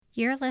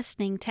You're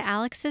listening to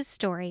Alex's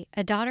story,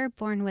 a daughter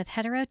born with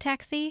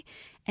heterotaxy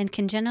and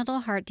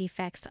congenital heart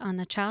defects on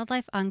the Child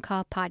Life On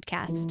Call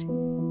podcast.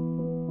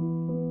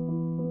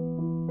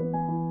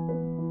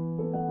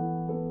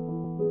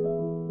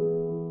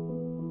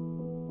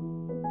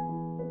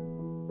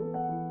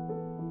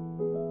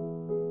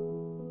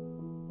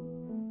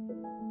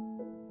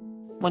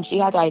 When she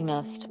got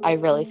diagnosed, I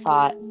really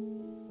thought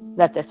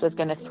that this was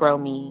going to throw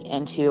me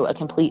into a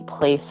complete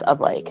place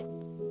of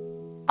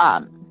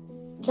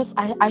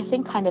I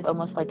think kind of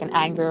almost like an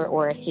anger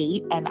or a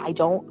hate, and I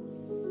don't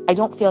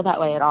feel that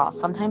way at all.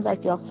 Sometimes I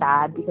feel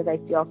sad because I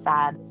feel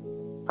sad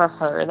for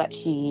her that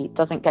she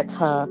doesn't get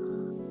to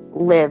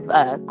live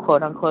a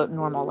quote unquote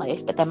normal life.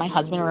 But then my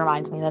husband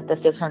reminds me that this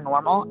is her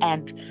normal,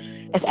 and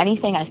if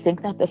anything, I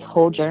think that this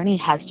whole journey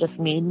has just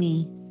made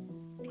me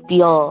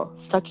feel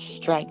such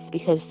strength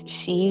because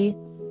she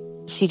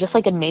just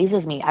like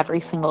amazes me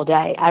every single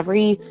day.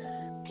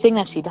 Everything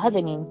that she does,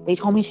 I mean, they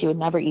told me she would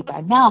never eat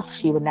by mouth,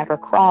 she would never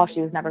crawl, she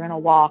was never going to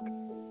walk,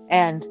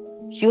 and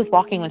she was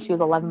walking when she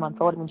was 11 months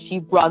old, and she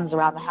runs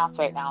around the house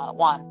right now at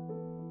 1.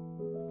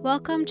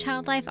 Welcome,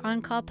 Child Life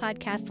On Call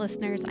podcast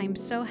listeners. I'm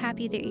so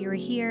happy that you're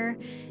here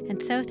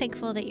and so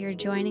thankful that you're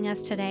joining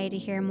us today to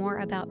hear more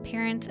about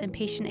parents and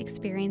patient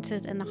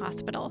experiences in the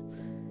hospital.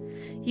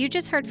 You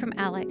just heard from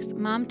Alex,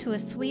 mom to a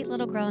sweet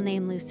little girl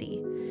named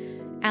Lucy.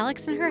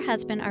 Alex and her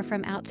husband are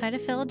from outside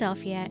of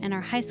Philadelphia and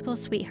are high school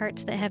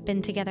sweethearts that have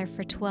been together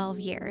for 12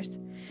 years.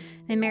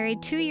 They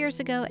married 2 years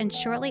ago and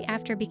shortly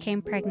after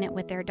became pregnant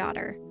with their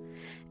daughter.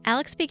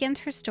 Alex begins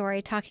her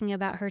story talking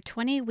about her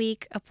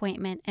 20-week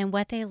appointment and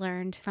what they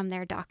learned from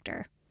their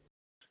doctor.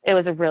 It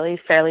was a really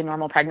fairly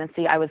normal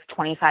pregnancy. I was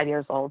 25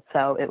 years old,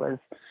 so it was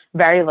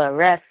very low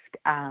risk.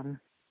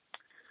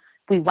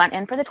 We went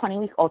in for the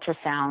 20-week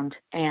ultrasound,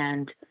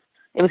 and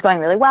it was going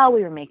really well.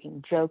 We were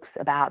making jokes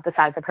about the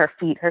size of her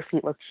feet. Her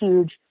feet looked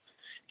huge.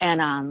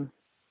 And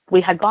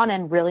we had gone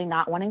in really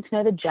not wanting to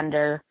know the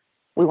gender.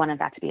 We wanted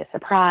that to be a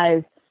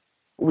surprise.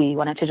 We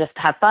wanted to just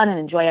have fun and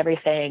enjoy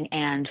everything.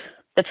 And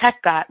the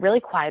tech got really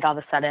quiet all of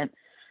a sudden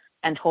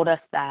and told us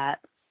that,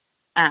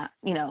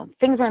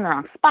 things were in the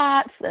wrong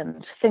spots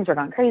and things were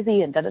going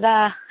crazy and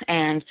da-da-da.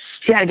 And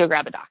she had to go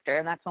grab a doctor.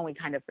 And that's when we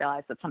kind of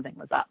realized that something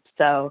was up.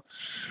 So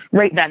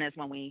right then is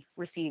when we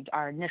received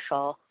our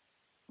initial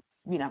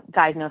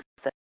diagnosis.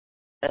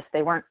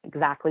 They weren't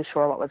exactly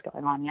sure what was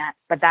going on yet,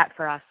 but that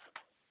for us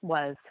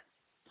was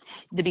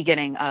the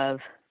beginning of,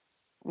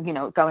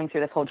 going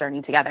through this whole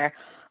journey together.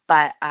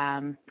 But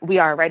we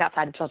are right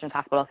outside of Children's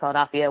Hospital of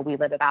Philadelphia. We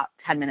live about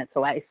 10 minutes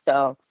away.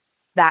 So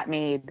that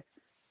made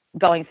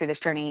going through this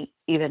journey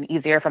even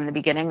easier from the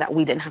beginning, that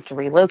we didn't have to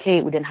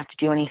relocate. We didn't have to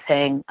do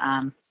anything.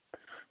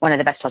 One of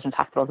the best children's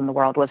hospitals in the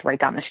world was right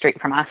down the street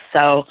from us.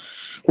 So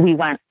we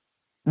went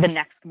the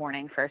next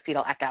morning for a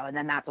fetal echo. And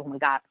then that's when we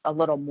got a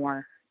little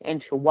more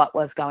into what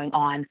was going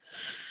on.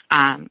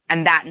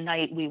 And that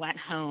night we went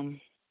home.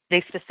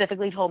 They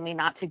specifically told me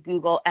not to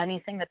Google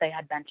anything that they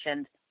had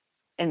mentioned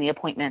in the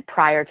appointment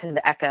prior to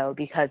the echo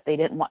because they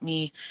didn't want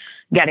me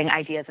getting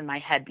ideas in my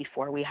head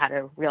before we had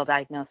a real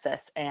diagnosis.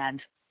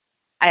 And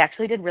I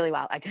actually did really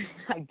well. I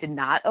did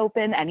not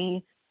open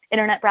any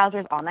internet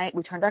browsers all night.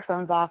 We turned our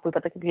phones off. We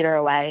put the computer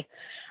away.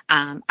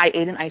 I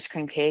ate an ice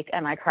cream cake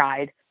and I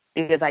cried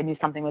because I knew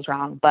something was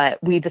wrong. But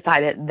we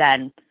decided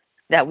then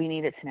that we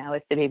needed to know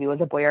if the baby was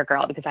a boy or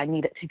girl because I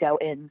needed to go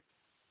in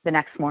the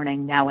next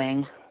morning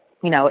knowing,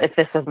 if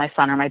this was my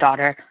son or my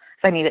daughter,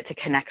 if I needed to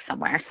connect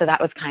somewhere. So that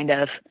was kind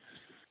of,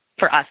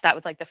 for us, that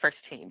was like the first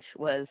change,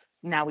 was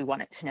now we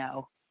wanted to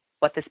know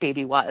what this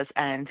baby was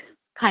and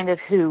kind of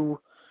who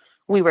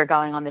we were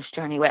going on this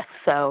journey with.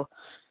 So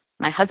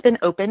my husband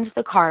opened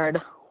the card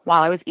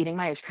while I was eating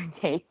my ice cream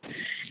cake,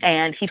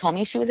 and he told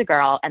me she was a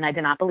girl, and I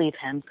did not believe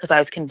him because I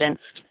was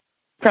convinced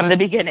from the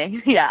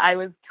beginning. Yeah, I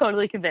was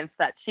totally convinced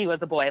that she was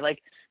a boy. Like,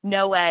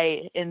 no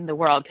way in the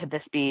world could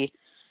this be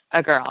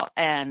a girl.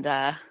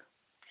 And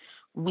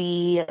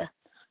we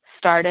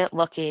started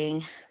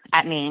looking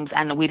at names,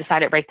 and we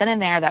decided right then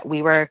and there that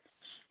we were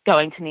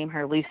going to name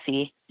her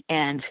Lucy.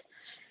 And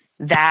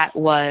that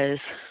was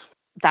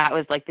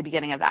like the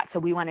beginning of that. So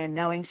we went in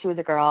knowing she was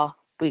a girl.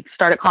 We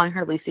started calling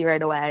her Lucy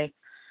right away.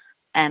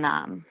 And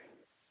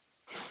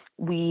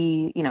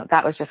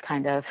that was just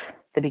kind of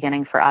the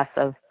beginning for us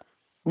of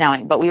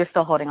knowing. But we were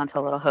still holding on to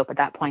a little hope at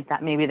that point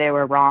that maybe they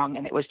were wrong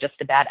and it was just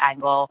a bad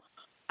angle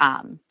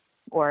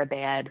or a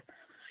bad,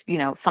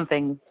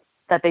 something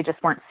that they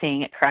just weren't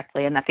seeing it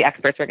correctly and that the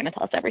experts were going to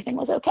tell us everything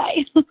was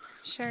okay.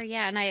 Sure.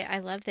 Yeah. And I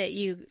love that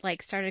you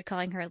started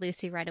calling her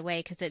Lucy right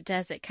away because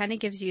it kind of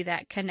gives you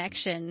that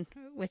connection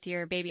with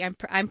your baby.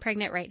 I'm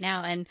pregnant right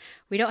now and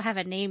we don't have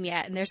a name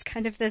yet. And there's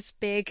kind of this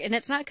big, and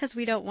it's not because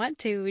we don't want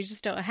to, we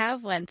just don't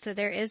have one. So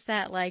there is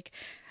that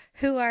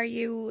who are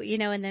you,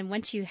 and then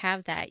once you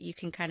have that, you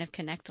can kind of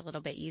connect a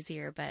little bit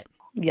easier. But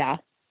yeah,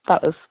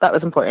 that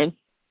was important.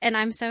 And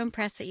I'm so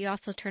impressed that you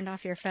also turned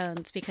off your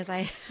phones because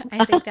I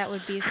think that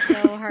would be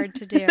so hard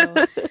to do,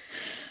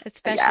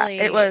 especially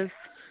it was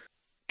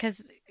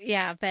because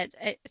Yeah, but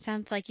it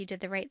sounds like you did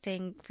the right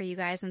thing for you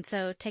guys. And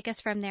so take us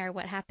from there.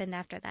 What happened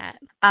after that?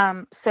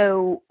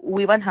 So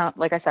we went home.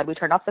 Like I said, we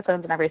turned off the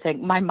phones and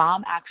everything. My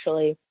mom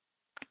actually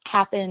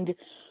happened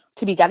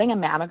to be getting a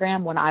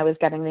mammogram when I was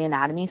getting the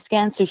anatomy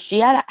scan. So she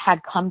had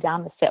come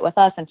down to sit with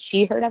us, and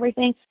she heard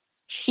everything.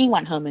 She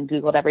went home and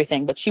Googled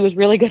everything, but she was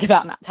really good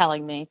about not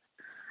telling me.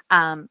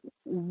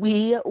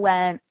 We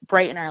went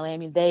bright and early. I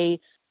mean,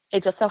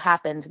 it just so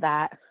happened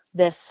that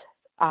this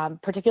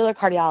particular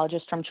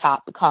cardiologist from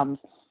CHOP comes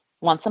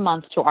once a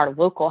month to our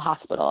local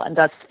hospital and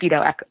does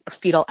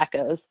fetal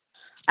echoes.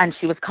 And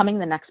she was coming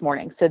the next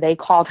morning. So they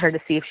called her to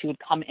see if she would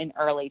come in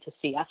early to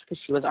see us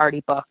because she was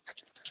already booked.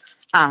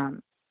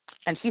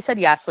 And she said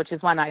yes, which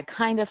is when I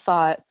kind of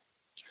thought,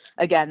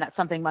 again, that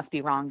something must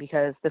be wrong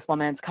because this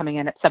woman's coming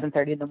in at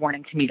 7:30 in the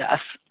morning to meet us.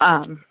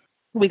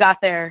 We got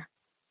there.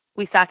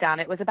 We sat down.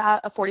 It was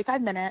about a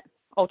 45-minute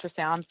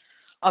ultrasound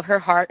of her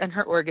heart and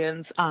her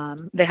organs.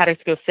 They had us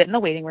go sit in the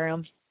waiting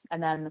room.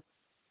 And then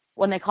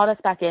when they called us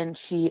back in,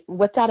 she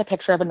whipped out a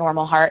picture of a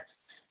normal heart.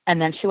 And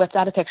then she whipped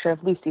out a picture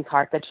of Lucy's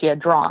heart that she had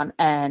drawn.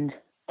 And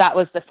that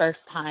was the first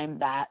time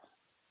that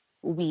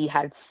we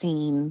had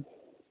seen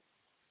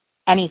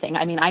anything.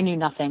 I mean, I knew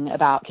nothing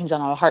about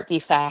congenital heart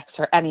defects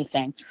or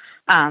anything.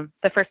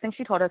 The first thing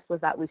she told us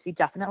was that Lucy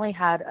definitely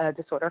had a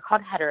disorder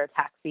called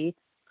heterotaxy,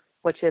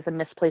 which is a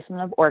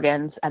misplacement of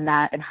organs, and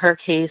that in her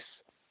case,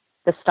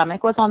 the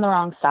stomach was on the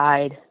wrong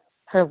side,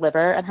 her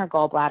liver and her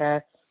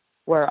gallbladder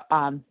were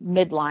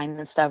midline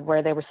instead of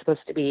where they were supposed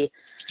to be.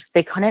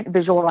 They couldn't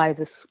visualize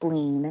a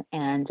spleen,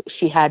 and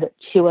she had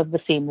two of the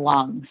same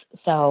lungs.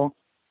 So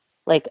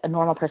like a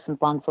normal person's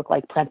lungs look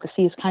like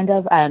parentheses kind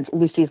of, and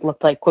Lucy's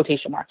looked like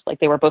quotation marks, like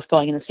they were both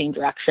going in the same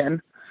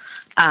direction.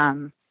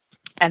 And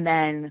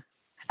then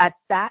at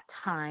that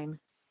time,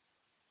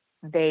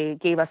 they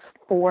gave us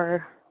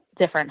 4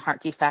 different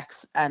heart defects.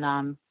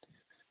 And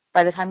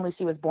by the time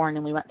Lucy was born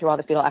and we went through all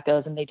the fetal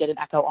echoes and they did an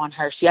echo on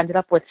her, she ended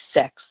up with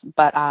 6.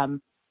 But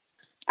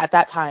at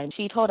that time,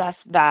 she told us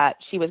that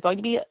she was going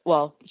to be,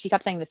 well, she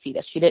kept saying the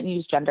fetus. She didn't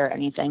use gender or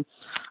anything,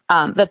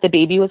 that the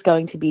baby was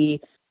going to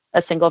be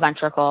a single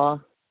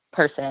ventricle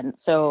person.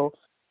 So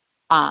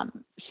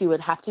she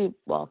would have to,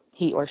 well,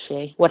 he or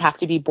she would have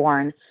to be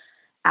born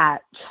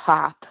at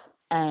CHOP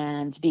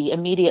and be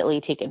immediately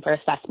taken for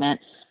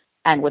assessment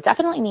and would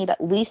definitely need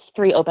at least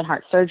 3 open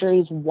heart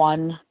surgeries,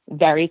 1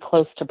 very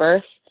close to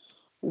birth,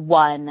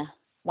 1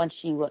 when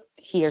he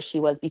or she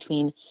was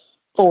between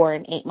 4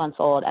 and 8 months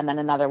old, and then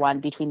another one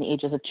between the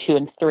ages of 2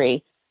 and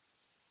 3.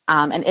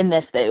 And in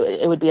this,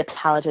 it would be a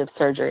palliative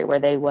surgery where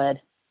they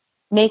would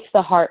make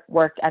the heart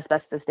work as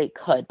best as they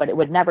could, but it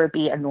would never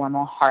be a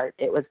normal heart.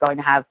 It was going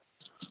to have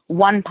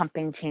 1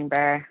 pumping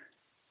chamber,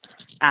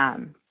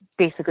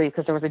 basically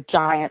because there was a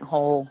giant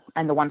hole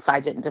and the one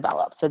side didn't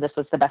develop. So this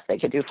was the best they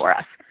could do for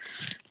us.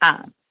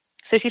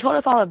 So she told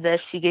us all of this.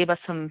 She gave us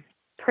some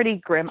pretty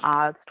grim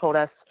odds, told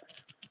us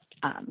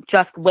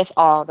just with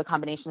all the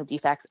combination of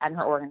defects and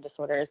her organ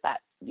disorders that,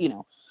 you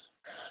know,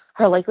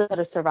 her likelihood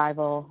of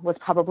survival was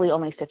probably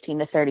only 15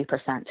 to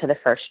 30% to the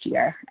first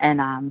year.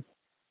 And,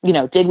 you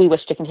know, did we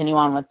wish to continue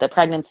on with the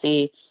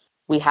pregnancy?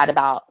 We had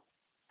about,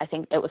 I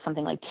think it was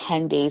something like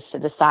 10 days to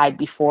decide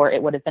before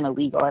it would have been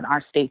illegal in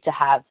our state to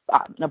have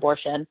an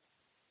abortion.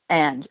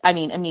 And I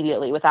mean,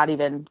 immediately, without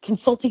even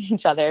consulting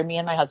each other, me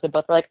and my husband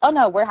both were like, oh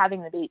no, we're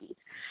having the baby.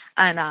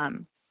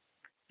 And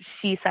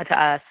she said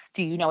to us,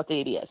 do you know what the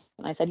baby is?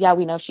 And I said, yeah,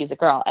 we know she's a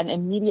girl. And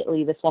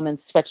immediately this woman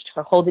switched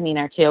her whole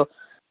demeanor to,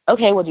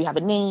 okay, well, do you have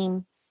a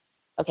name?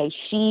 Okay,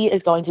 she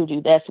is going to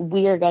do this.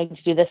 We are going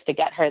to do this to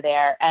get her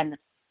there. And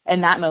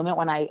in that moment,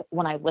 when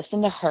I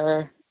listened to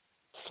her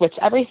switch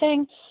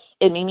everything,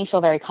 it made me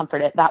feel very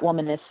comforted. That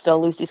woman is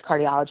still Lucy's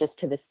cardiologist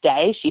to this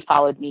day. She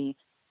followed me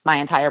my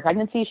entire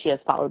pregnancy. She has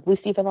followed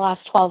Lucy for the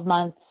last 12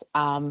 months.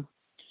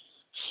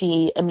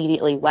 She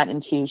immediately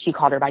she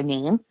called her by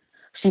name.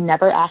 She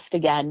never asked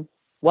again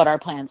what our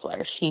plans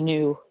were. She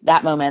knew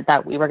that moment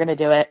that we were going to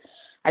do it.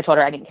 I told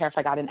her I didn't care if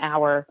I got an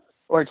hour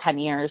or 10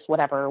 years,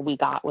 whatever we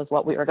got was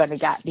what we were going to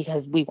get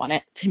because we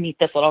wanted to meet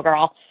this little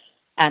girl.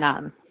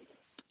 And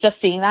just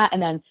seeing that,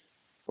 and then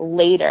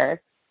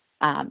later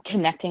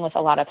connecting with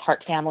a lot of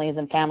heart families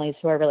and families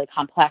who are really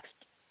complex,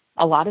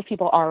 a lot of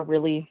people are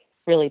really,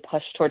 really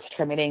pushed towards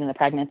terminating the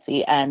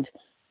pregnancy. And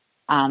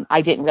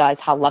I didn't realize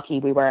how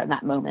lucky we were in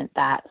that moment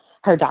that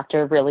her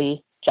doctor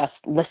really just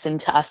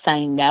listened to us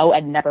saying no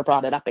and never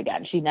brought it up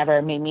again. She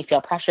never made me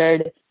feel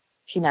pressured.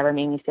 She never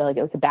made me feel like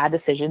it was a bad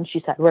decision.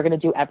 She said, we're going to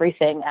do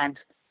everything. And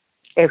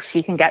if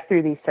she can get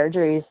through these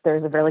surgeries,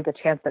 there's a really good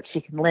chance that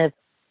she can live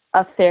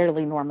a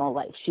fairly normal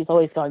life. She's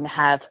always going to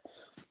have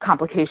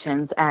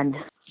complications and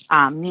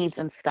needs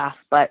and stuff,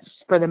 but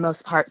for the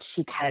most part,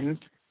 she can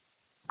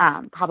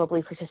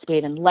probably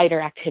participate in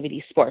lighter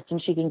activity sports, and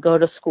she can go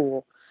to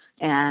school,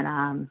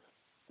 and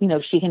you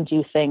know, she can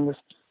do things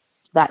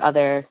that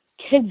other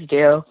kids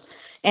do.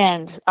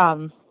 And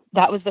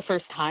that was the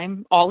first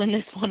time, all in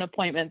this one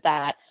appointment,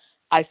 that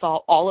I saw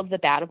all of the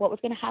bad of what was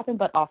going to happen,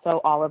 but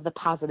also all of the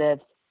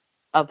positives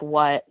of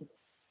what,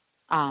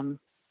 you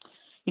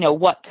know,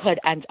 what could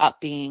end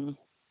up being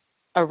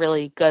a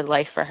really good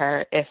life for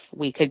her if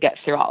we could get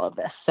through all of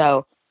this.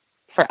 So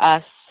for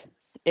us,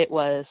 it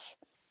was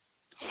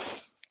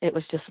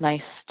just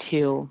nice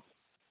to,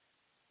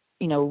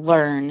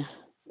 learn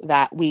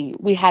that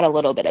we had a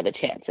little bit of a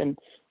chance, and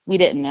we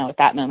didn't know at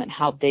that moment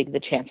how big the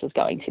chance was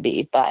going to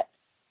be. But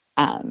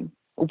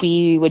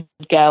we would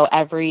go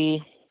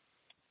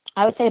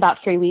I would say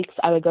about 3 weeks,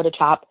 I would go to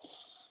CHOP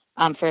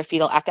for a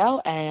fetal echo,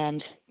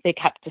 and they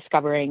kept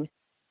discovering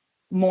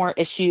more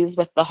issues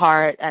with the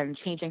heart and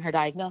changing her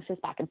diagnosis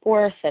back and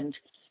forth. And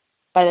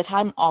by the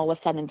time all was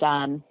said and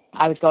done,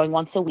 I was going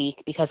once a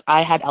week because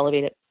I had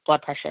elevated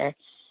blood pressure.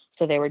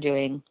 So they were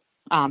doing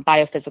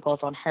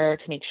biophysicals on her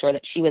to make sure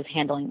that she was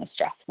handling the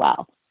stress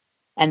well.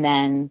 And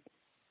then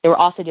they were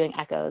also doing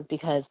echoes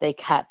because they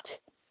kept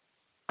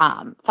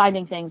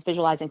finding things,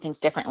 visualizing things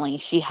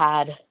differently. She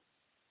had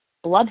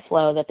blood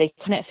flow that they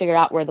couldn't figure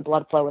out where the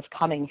blood flow was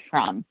coming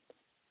from.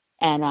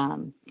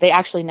 And they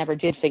actually never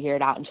did figure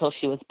it out until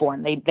she was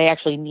born. They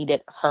actually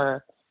needed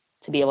her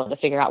to be able to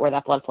figure out where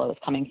that blood flow was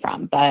coming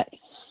from. But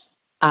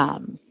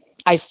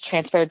I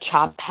transferred.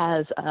 CHOP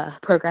has a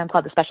program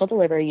called the Special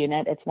Delivery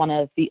Unit. It's one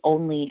of the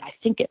only, I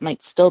think it might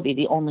still be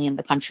the only in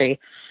the country,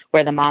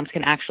 where the moms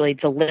can actually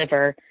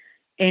deliver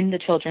in the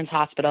children's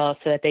hospital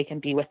so that they can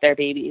be with their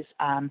babies.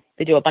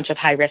 They do a bunch of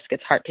high risk.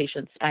 It's heart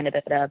patients, spina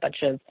bifida, a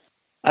bunch of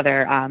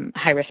other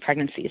high risk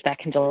pregnancies that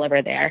can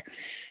deliver there.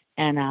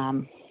 And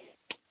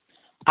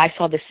I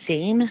saw the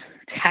same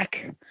tech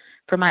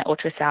for my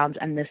ultrasounds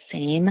and the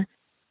same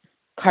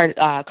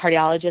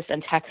cardiologist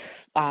and tech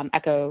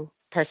echo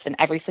person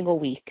every single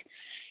week.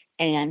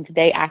 And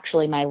they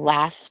actually, my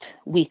last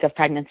week of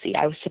pregnancy,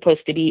 I was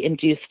supposed to be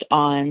induced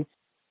on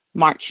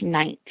March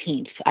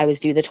 19th. I was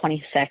due the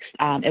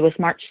 26th. It was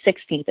March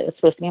 16th. It was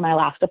supposed to be my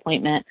last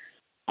appointment.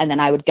 And then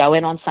I would go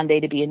in on Sunday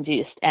to be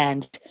induced.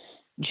 And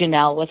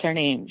Janelle was her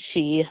name.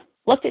 She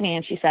looked at me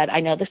and she said, I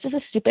know this is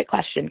a stupid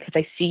question because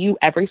I see you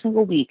every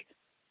single week,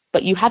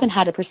 but you haven't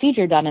had a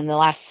procedure done in the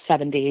last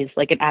 7 days,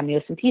 like an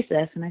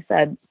amniocentesis. And I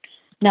said,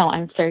 no,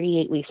 I'm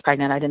 38 weeks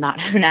pregnant. I did not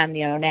have an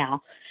amnio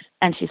now.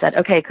 And she said,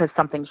 okay, because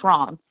something's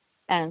wrong.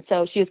 And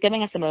so she was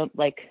giving us a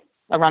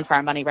run for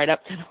our money right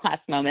up to the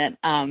last moment.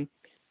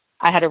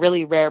 I had a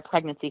really rare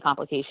pregnancy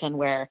complication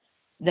where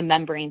the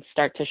membranes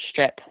start to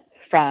strip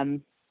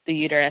from the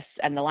uterus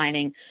and the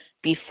lining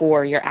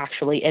before you're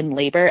actually in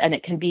labor. And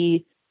it can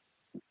be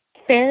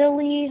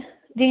fairly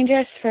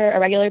dangerous for a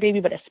regular baby,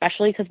 but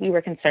especially because we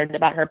were concerned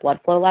about her blood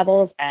flow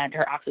levels and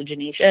her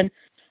oxygenation,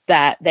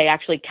 that they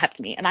actually kept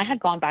me. And I had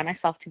gone by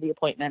myself to the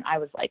appointment. I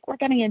was like, we're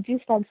getting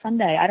induced on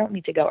Sunday. I don't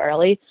need to go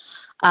early.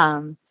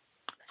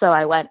 So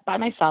I went by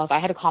myself. I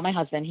had to call my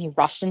husband. He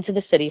rushed into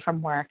the city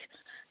from work.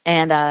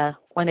 And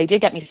when they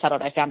did get me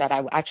settled, I found out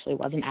I actually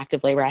was in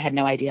active labor. I had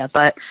no idea.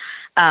 But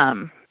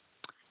I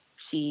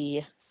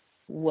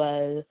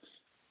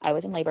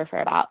was in labor for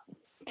about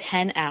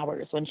 10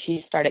 hours when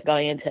she started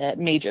going into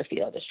major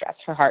fetal distress.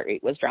 Her heart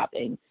rate was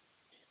dropping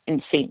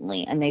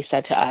insanely. And they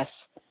said to us,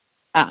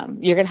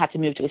 you're going to have to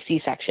move to a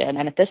C-section.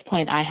 And at this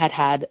point, I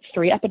had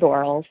 3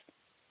 epidurals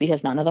because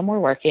none of them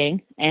were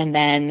working. And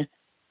then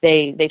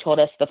they told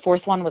us the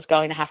 4th one was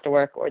going to have to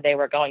work, or they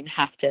were going to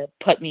have to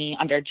put me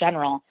under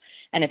general.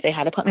 And if they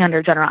had to put me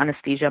under general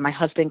anesthesia, my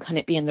husband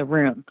couldn't be in the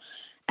room.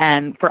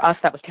 And for us,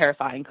 that was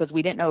terrifying because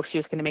we didn't know if she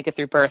was going to make it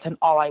through birth. And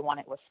all I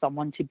wanted was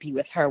someone to be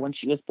with her when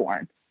she was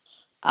born.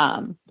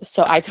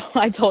 So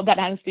I told that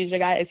anesthesia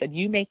guy, I said,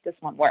 you make this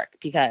one work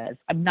because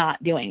I'm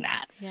not doing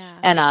that. Yeah.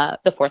 And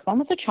the 4th one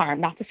was a charm,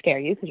 not to scare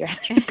you because you're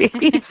having a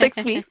baby in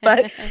 6 weeks,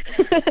 but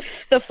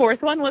the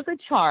 4th one was a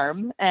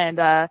charm.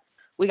 And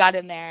we got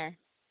in there.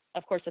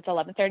 Of course, it's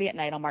 11:30 at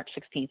night on March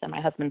 16th. And my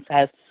husband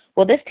says,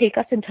 will this take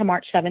us into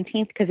March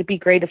 17th? Because it'd be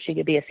great if she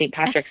could be a St.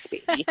 Patrick's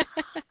baby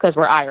because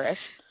we're Irish.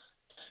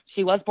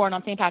 She was born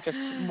on St. Patrick's,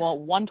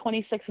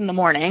 1:26 in the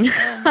morning.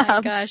 Oh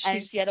my gosh.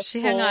 And she had a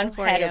full hung on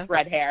for head you. of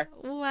red hair.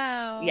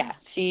 Wow.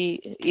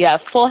 Yeah,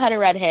 full head of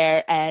red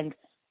hair. And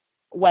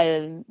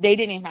when they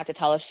didn't even have to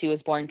tell us she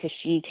was born because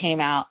she came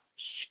out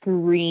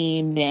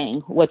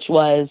screaming, which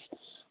was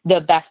the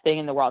best thing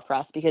in the world for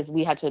us because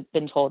we had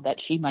been told that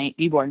she might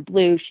be born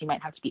blue. She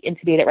might have to be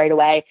intubated right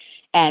away.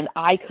 And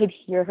I could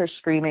hear her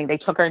screaming. They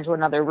took her into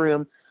another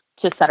room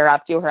to set her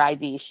up, do her IV.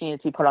 She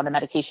needed to be put on the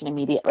medication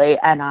immediately.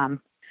 And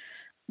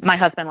my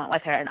husband went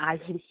with her, and I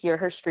could hear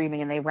her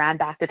screaming, and they ran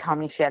back to tell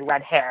me she had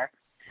red hair.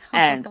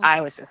 And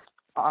I was just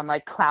on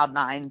cloud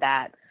 9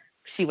 that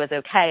she was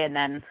okay. And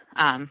then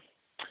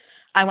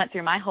I went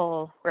through my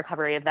whole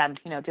recovery of them,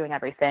 doing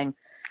everything.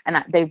 And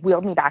they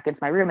wheeled me back into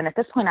my room. And at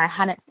this point, I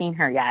hadn't seen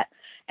her yet.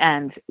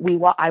 And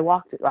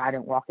I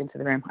didn't walk into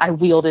the room. I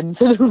wheeled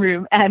into the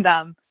room. And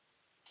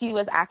she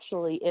was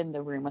actually in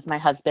the room with my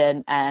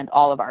husband and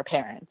all of our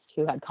parents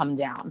who had come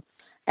down.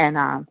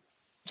 And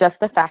just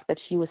the fact that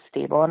she was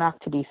stable enough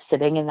to be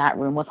sitting in that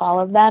room with all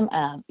of them,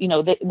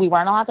 we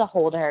weren't allowed to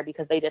hold her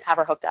because they did have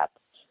her hooked up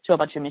to a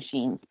bunch of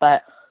machines.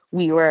 But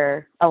we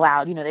were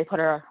allowed, they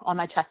put her on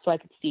my chest so I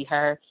could see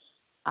her.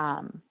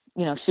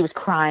 She was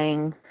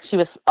crying. She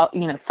was,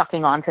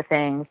 sucking onto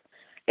things.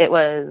 It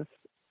was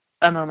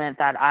a moment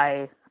that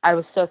I I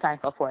was so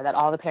thankful for that.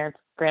 All the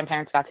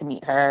grandparents got to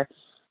meet her.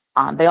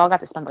 They all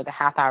got to spend like a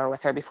half hour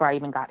with her before I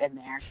even got in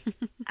there.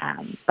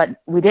 But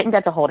we didn't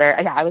get to hold her.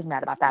 Yeah, I was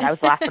mad about that. I was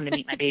the last one to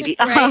meet my baby.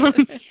 Right.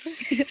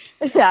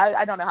 Yeah,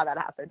 I don't know how that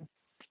happened.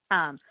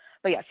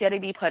 But yeah, she had to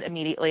be put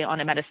immediately on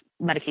a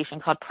medication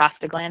called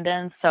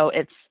prostaglandins. So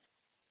it's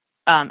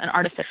an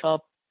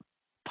artificial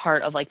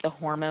part of like the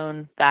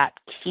hormone that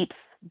keeps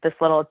this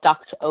little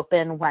duct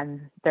open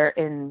when they're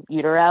in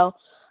utero.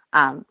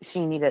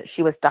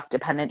 She was duct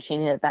dependent. She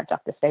needed that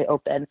duct to stay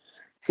open to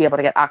be able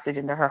to get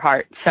oxygen to her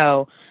heart.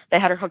 So they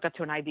had her hooked up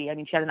to an IV. I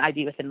mean, she had an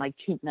IV within like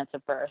 2 minutes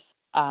of birth.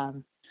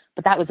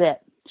 But that was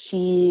it.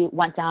 She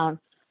went down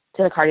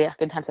to the cardiac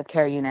intensive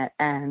care unit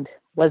and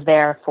was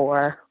there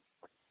for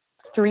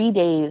 3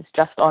 days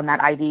just on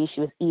that IV.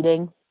 She was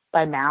eating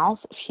by mouth.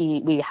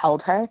 We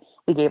held her.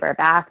 We gave her a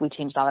bath. We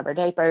changed all of her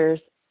diapers.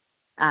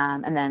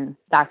 And then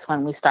that's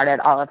when we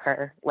started all of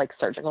her like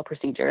surgical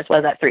procedures,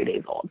 was at 3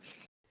 days old.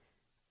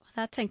 Well,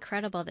 that's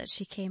incredible that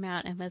she came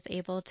out and was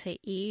able to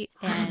eat.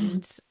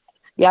 And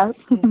yeah.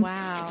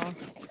 Wow.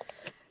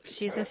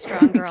 She's a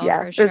strong girl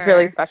yeah, for sure. It was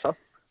really special.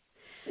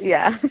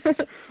 Yeah.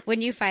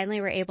 When you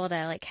finally were able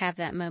to like have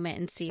that moment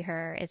and see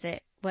her, is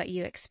it what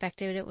you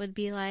expected it would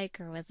be like,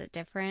 or was it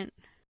different?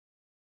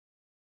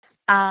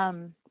 I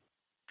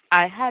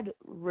had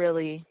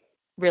really,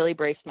 really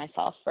braced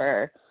myself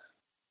for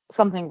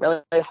something really,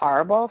 really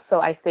horrible.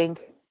 So I think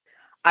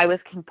I was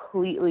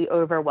completely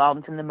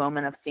overwhelmed in the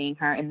moment of seeing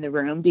her in the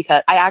room,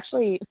 because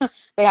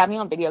they had me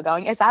on video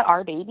going, "Is that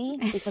our baby?"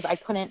 Because I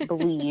couldn't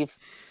believe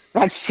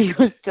that she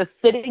was just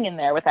sitting in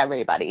there with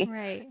everybody.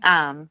 Right.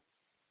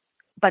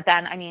 But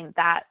then, I mean,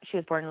 that she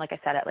was born, like I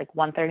said, at like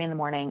 1:30 in the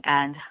morning,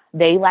 and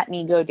they let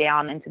me go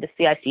down into the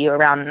CICU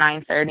around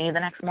 9:30 the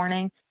next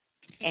morning,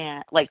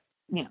 and 8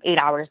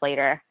 hours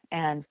later.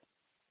 And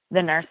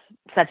the nurse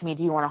said to me,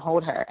 "Do you want to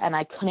hold her?" And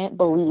I couldn't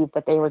believe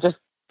that they were just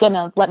going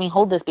to let me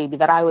hold this baby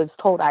that I was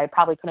told I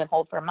probably couldn't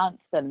hold for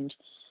months. And,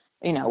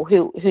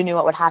 who knew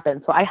what would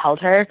happen? So I held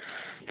her.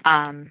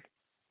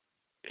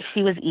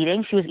 She was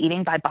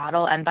eating by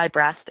bottle and by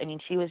breast. I mean,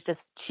 she was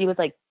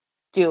like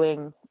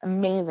doing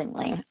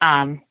amazingly.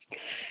 And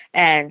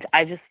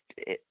the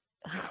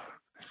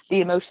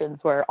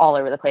emotions were all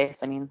over the place.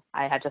 I mean,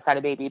 I had just had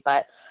a baby,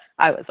 but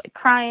I was like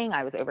crying.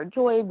 I was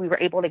overjoyed. We were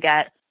able to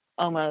get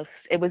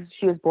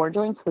she was born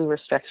during flu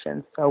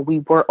restrictions. So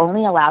we were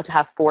only allowed to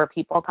have 4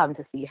 people come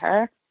to see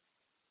her.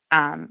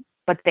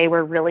 But they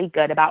were really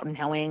good about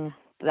knowing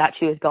that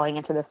she was going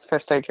into this for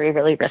surgery,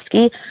 really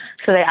risky.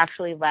 So they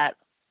actually let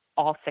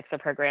all 6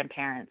 of her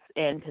grandparents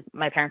in, because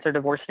my parents are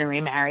divorced and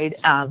remarried.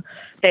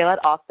 They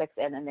let all 6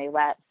 in, and they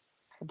let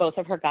both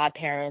of her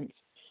godparents,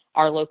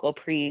 our local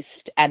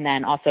priest, and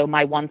then also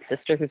my one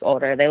sister who's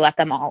older. They let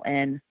them all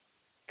in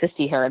to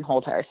see her and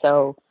hold her.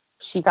 So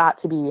she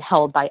got to be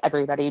held by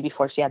everybody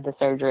before she had the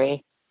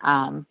surgery.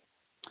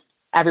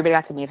 Everybody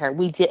got to meet her.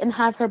 We didn't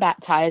have her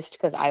baptized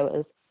because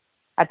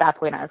at that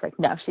point I was like,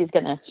 no, she's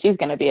gonna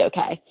be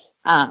okay.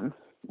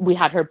 We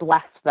had her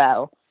blessed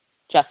though.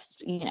 Just,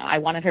 I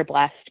wanted her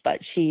blessed,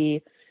 but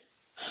the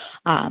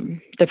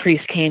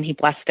priest came, he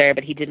blessed her,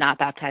 but he did not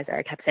baptize her.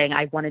 I kept saying,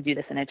 I want to do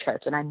this in a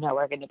church, and I know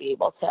we're going to be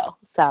able to.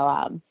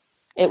 So,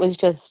 it was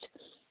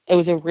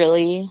a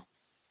really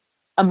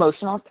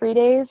emotional 3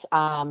 days.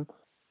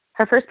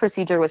 Her first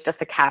procedure was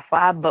just a cath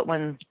lab, but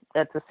when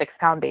it's a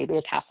 6-pound baby,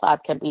 a cath lab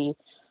can be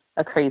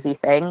a crazy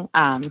thing.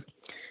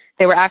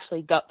 They were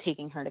actually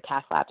taking her to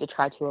cath lab to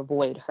try to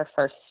avoid her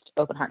first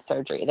open heart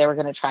surgery. They were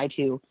going to try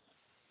to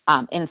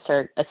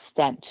insert a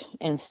stent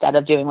instead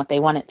of doing what they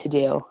wanted to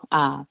do.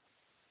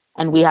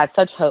 And we had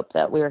such hope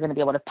that we were going to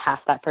be able to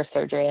pass that first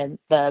surgery. And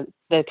the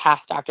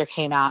cath doctor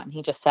came out and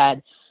he just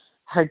said,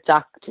 her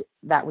duct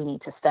that we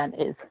need to stent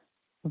is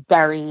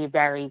very,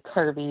 very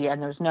curvy, and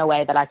there's no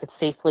way that I could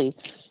safely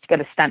get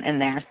a stent in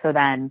there. So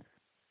then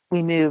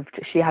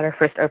she had her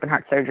first open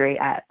heart surgery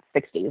at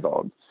 6 days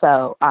old.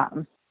 So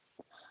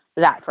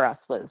that for us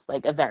was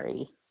like a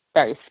very,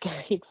 very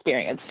scary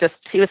experience.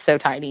 She was so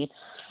tiny.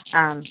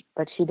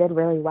 But she did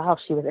really well.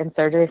 She was in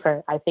surgery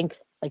for, I think,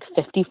 like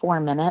 54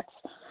 minutes.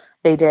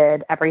 They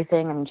did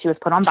everything. I mean, she was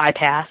put on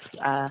bypass.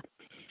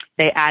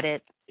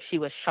 She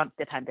was shunt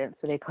dependent,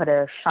 so they put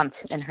a shunt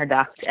in her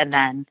duct. And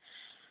then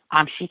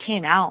she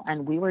came out,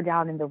 and we were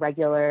down in the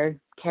regular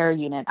care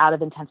unit out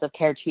of intensive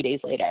care 2 days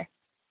later.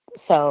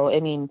 So, I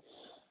mean,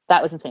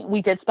 that was insane.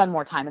 We did spend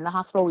more time in the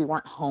hospital. We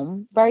weren't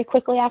home very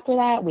quickly after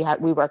that.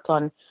 We worked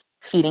on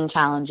feeding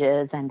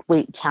challenges and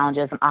weight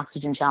challenges and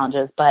oxygen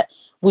challenges, but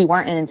we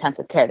weren't in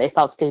intensive care. They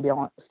felt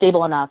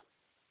stable enough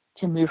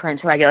to move her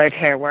into regular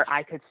care where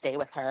I could stay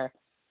with her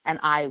and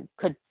I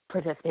could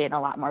participate in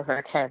a lot more of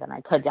her care than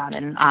I could down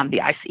in the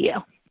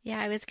ICU. Yeah,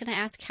 I was going to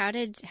ask,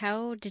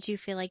 how did you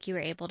feel like you were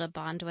able to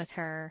bond with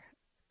her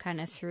kind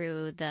of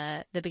through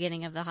the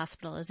beginning of the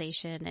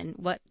hospitalization, and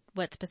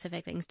what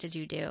specific things did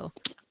you do?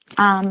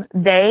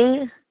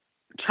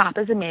 CHOP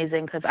is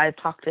amazing because I've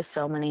talked to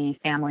so many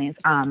families.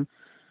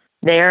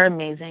 They're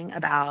amazing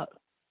about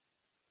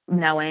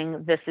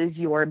knowing this is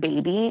your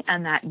baby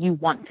and that you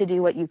want to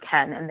do what you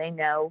can, and they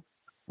know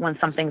when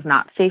something's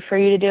not safe for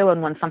you to do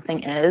and when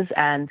something is.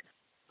 And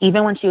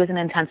even when she was in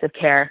intensive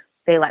care,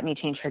 they let me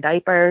change her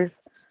diapers.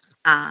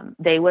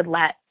 They would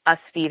let us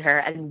feed her,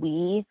 and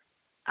we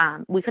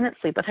couldn't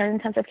sleep with her in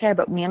intensive care,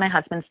 but me and my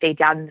husband stayed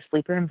down in the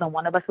sleep rooms, and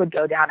one of us would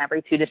go down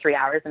every 2 to 3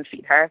 hours and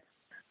feed her.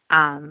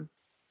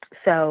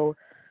 So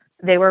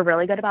they were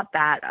really good about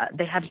that.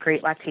 They had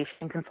great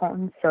lactation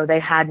consultants, so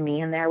they had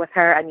me in there with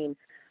her. I mean,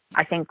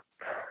 I think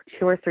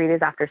 2 or 3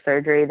 days after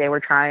surgery, they were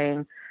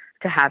trying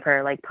to have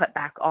her like put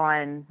back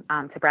on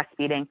to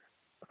breastfeeding.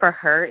 For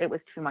her, it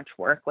was too much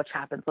work, which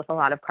happens with a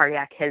lot of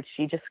cardiac kids.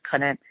 She just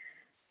couldn't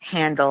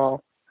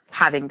handle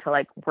having to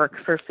like work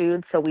for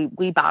food. So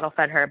we bottle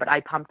fed her, but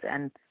I pumped,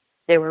 and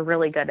they were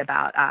really good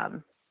about,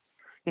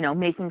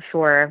 making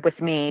sure with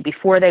me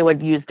before they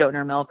would use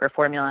donor milk or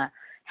formula,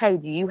 hey,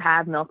 do you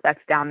have milk that's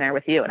down there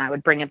with you? And I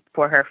would bring it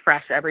for her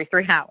fresh every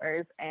 3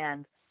 hours.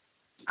 And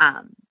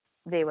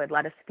they would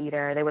let us feed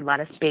her. They would let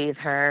us bathe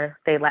her.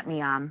 They let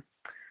me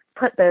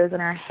put those in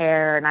her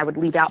hair, and I would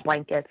leave out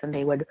blankets, and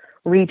they would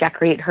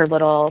redecorate her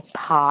little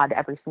pod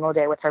every single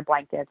day with her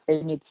blankets.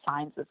 They made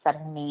signs that said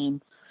her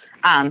name.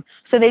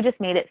 So they just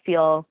made it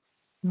feel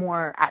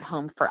more at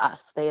home for us.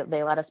 They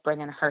let us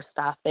bring in her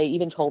stuff. They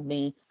even told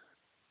me,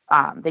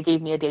 they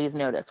gave me a day's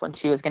notice when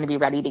she was going to be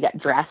ready to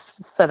get dressed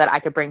so that I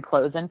could bring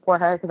clothes in for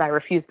her, because I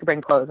refused to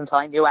bring clothes until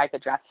I knew I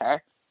could dress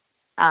her.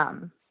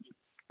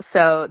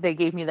 So they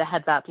gave me the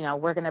heads up,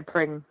 we're going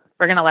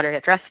to let her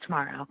get dressed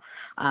tomorrow.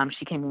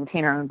 She can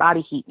maintain her own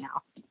body heat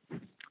now.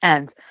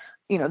 And,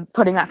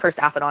 putting that first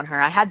outfit on her,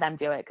 I had them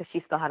do it because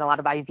she still had a lot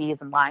of IVs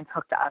and lines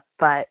hooked up.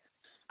 But,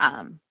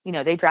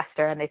 they dressed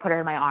her and they put her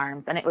in my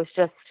arms, and it was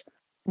just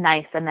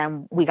nice. And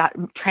then we got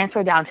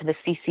transferred down to the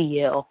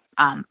CCU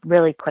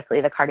really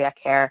quickly, the cardiac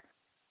care.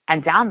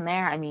 And down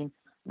there, I mean,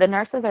 the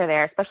nurses are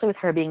there, especially with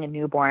her being a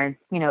newborn,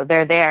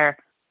 they're there,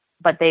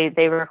 but they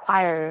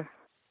require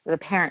the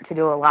parent to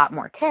do a lot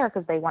more care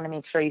because they want to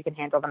make sure you can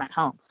handle them at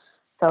home.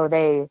 So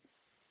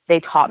they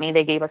taught me,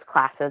 they gave us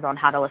classes on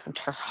how to listen to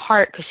her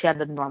heart because she had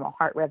the normal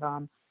heart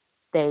rhythm.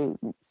 They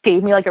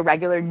gave me like a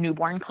regular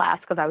newborn class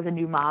because I was a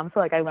new mom. So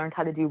like I learned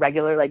how to do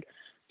regular, like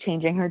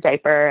changing her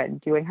diaper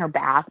and doing her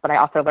bath. But I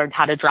also learned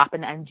how to drop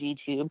an NG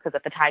tube because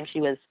at the time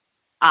she was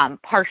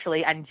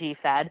partially NG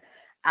fed.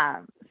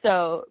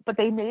 But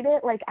they made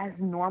it like as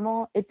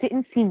normal. It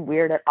didn't seem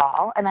weird at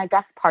all. And I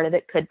guess part of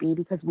it could be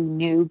because we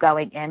knew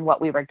going in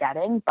what we were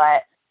getting,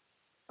 but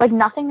like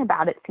nothing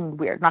about it seemed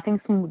weird. Nothing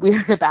seemed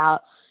weird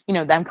about,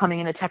 them coming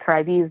in to check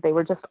her IVs. They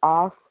were just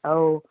all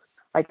so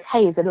like, hey,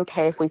 is it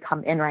okay if we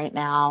come in right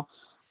now?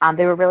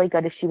 They were really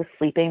good. If she was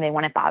sleeping, they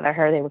wouldn't bother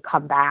her. They would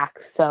come back.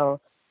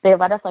 So they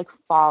let us like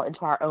fall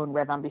into our own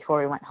rhythm before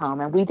we went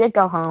home. And we did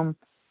go home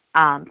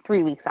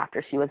 3 weeks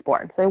after she was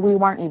born. So we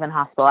weren't even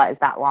hospitalized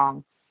that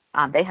long.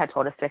 They had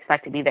told us to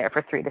expect to be there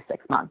for 3 to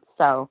 6 months.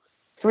 So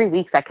 3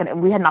 weeks,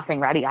 we had nothing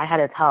ready. I had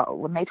to tell,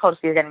 when they told us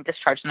we were getting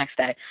discharged the next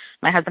day,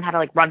 my husband had to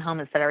like run home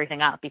and set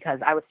everything up because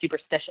I was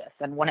superstitious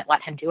and wouldn't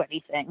let him do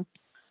anything.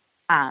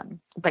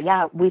 But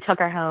yeah, we took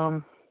her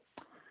home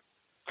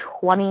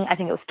 20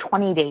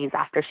 days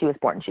after she was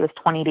born. She was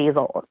 20 days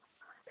old.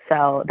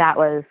 So that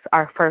was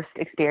our first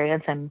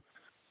experience. And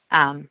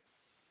I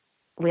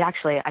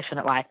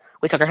shouldn't lie.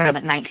 We took her home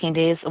at 19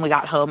 days and we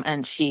got home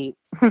and she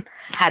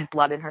had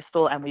blood in her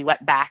stool, and we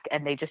went back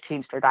and they just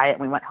changed her diet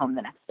and we went home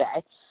the next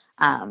day.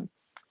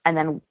 And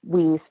then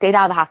we stayed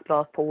out of the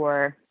hospital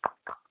for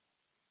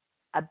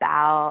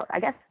about,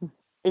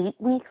 8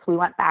 weeks. We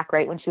went back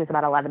right when she was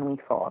about 11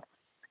 weeks old.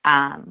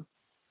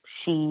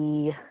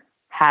 She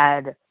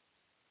had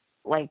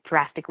like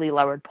drastically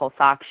lowered pulse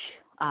ox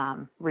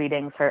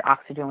readings. Her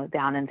oxygen was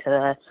down into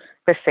the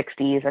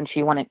 60s and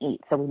she wouldn't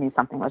eat. So we knew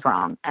something was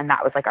wrong. And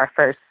that was like our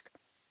first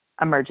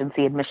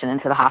emergency admission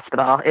into the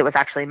hospital. It was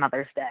actually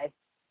Mother's Day.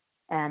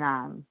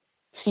 And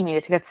she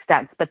needed to get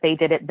stents, but they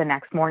did it the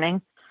next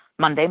morning.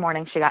 Monday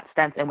morning, she got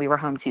stents and we were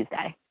home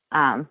Tuesday.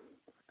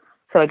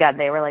 So again,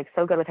 they were like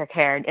so good with her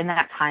care. And in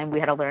that time, we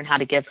had to learn how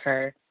to give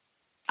her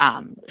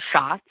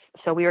shots.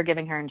 So we were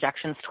giving her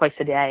injections twice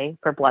a day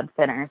for blood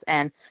thinners.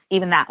 And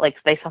even that, like,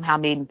 they somehow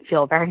made me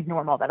feel very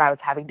normal that I was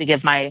having to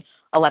give my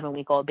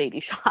 11-week-old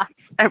baby shots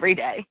every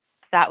day.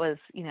 That was,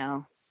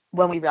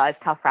 when we realized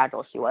how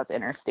fragile she was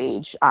in her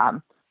stage,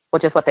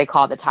 which is what they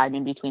call the time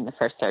in between the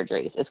first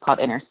surgeries. It's called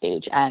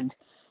interstage. And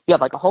you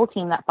have like a whole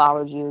team that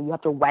follows you. You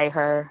have to weigh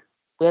her.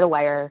 We had to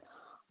weigh her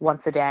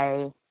once a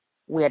day.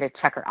 We had to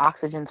check her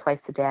oxygen twice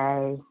a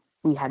day.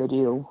 We had to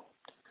do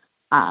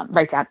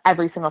write down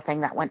every single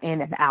thing that went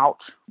in and out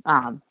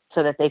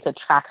so that they could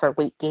track her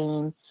weight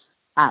gain.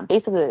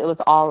 Basically, it was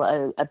all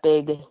a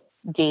big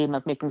game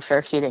of making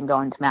sure she didn't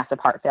go into massive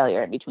heart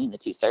failure in between the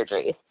two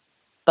surgeries.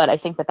 But I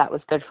think that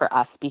was good for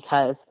us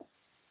because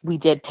we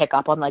did pick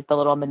up on like the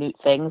little minute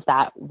things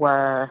that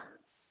were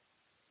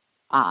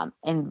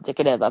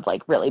indicative of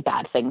like really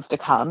bad things to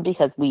come,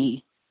 because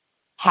we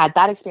had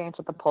that experience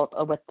with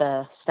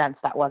the stents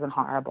that wasn't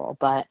horrible.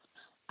 But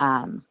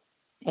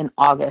in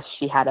August,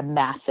 she had a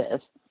massive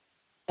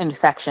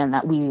infection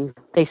that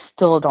they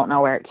still don't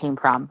know where it came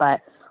from,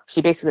 but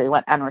she basically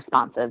went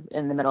unresponsive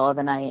in the middle of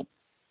the night.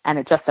 And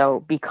it just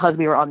so, because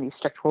we were on these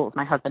strict rules,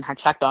 my husband had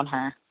checked on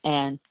her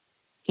and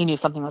he knew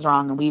something was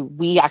wrong. And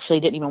we actually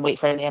didn't even wait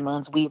for an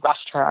ambulance. We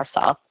rushed her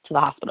ourselves to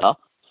the hospital.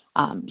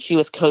 She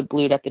was code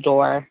blued at the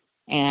door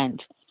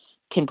and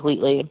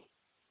completely,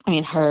 I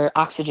mean, her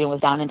oxygen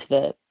was down into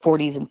the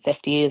 40s and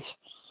 50s.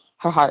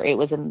 Her heart rate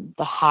was in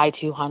the high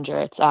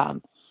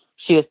 200s.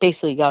 She was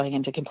basically going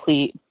into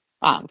complete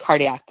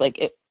cardiac, like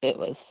it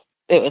was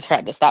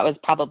horrendous. That was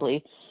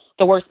probably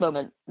the worst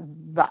moment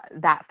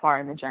that far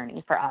in the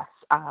journey for us.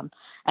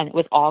 And it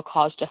was all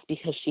caused just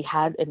because she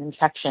had an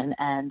infection,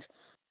 and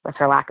with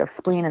her lack of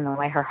spleen and the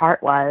way her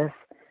heart was,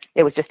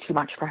 it was just too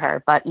much for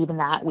her. But even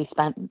that, we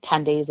spent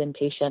 10 days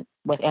inpatient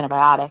with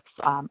antibiotics,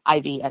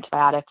 IV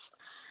antibiotics,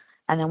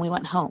 and then we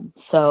went home.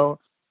 So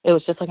it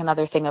was just like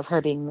another thing of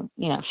her being,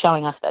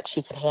 showing us that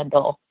she could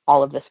handle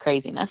all of this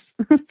craziness.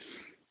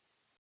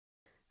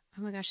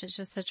 Oh my gosh, it's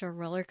just such a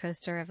roller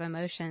coaster of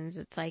emotions.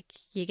 It's like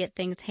you get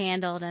things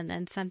handled and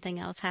then something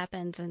else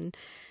happens, and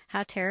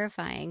how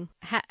terrifying.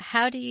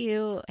 How do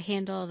you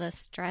handle the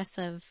stress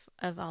of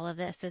all of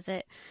this? Is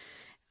it,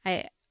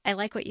 I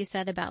like what you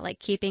said about like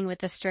keeping with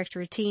the strict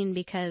routine,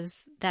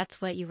 because that's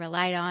what you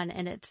relied on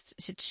and it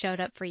showed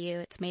up for you.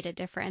 It's made a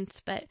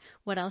difference. But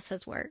what else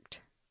has worked?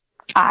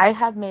 I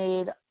have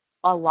made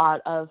a lot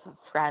of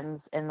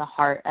friends in the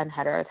heart and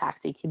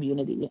heterotaxy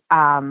community.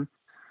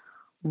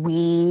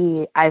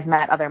 I've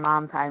met other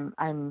moms.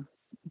 I'm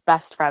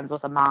best friends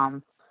with a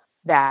mom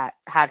that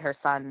had her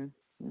son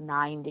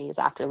 9 days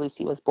after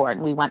Lucy was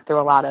born. We went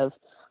through a lot of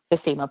the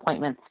same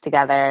appointments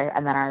together,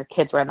 and then our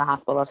kids were in the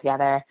hospital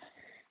together.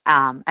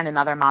 And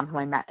another mom who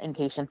I met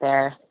inpatient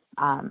there,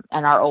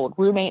 and our old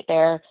roommate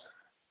there.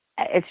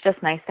 It's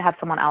just nice to have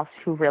someone else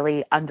who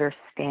really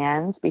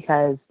understands,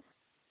 because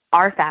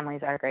our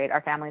families are great.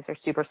 Our families are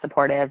super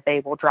supportive.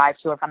 They will drive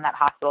to or from that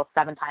hospital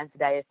 7 times a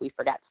day if we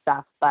forget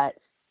stuff. But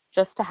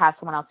just to have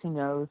someone else who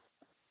knows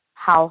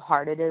how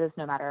hard it is,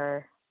 no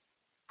matter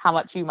how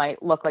much you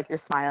might look like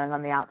you're smiling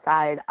on the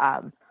outside,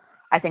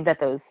 I think that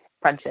those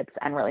friendships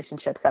and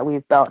relationships that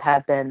we've built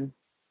have been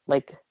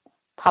like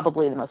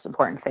probably the most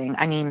important thing.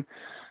 I mean,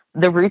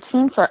 the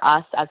routine for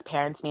us as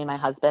parents, me and my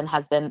husband,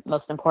 has been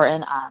most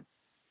important.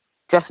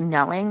 Just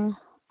knowing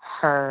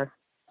her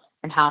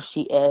and how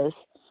she is.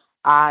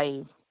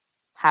 I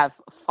have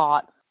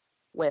fought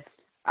with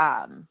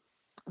the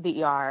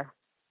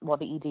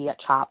ED at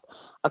CHOP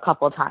a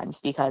couple of times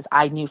because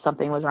I knew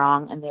something was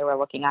wrong, and they were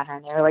looking at her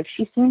and they were like,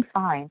 she seems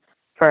fine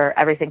for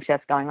everything she has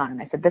going on.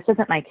 And I said, this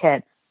isn't my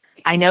kid.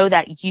 I know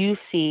that you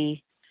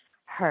see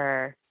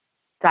her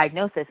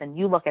diagnosis and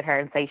you look at her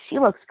and say, she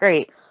looks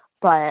great,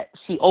 but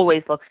she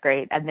always looks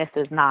great. And this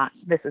is not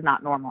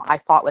normal. I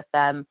fought with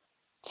them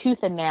tooth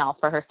and nail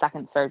for her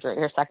second surgery,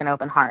 her second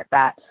open heart,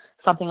 that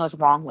something was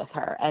wrong with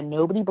her, and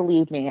nobody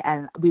believed me.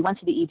 And we went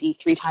to the ED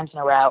 3 times in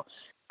a row.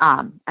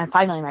 And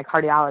finally, her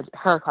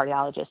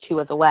cardiologist, who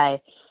was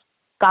away,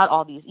 got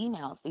all these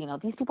emails.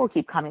 These people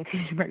keep coming to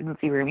the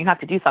emergency room. You have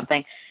to do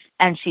something.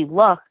 And she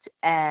looked,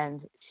 and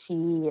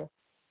she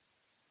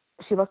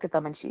looked at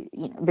them, and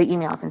the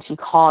emails, and she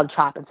called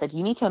CHOP and said,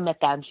 you need to admit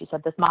that. And she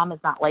said, this mom is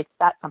not like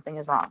that. Something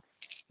is wrong.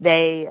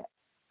 They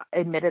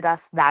admitted us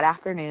that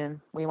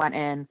afternoon. We went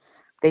in.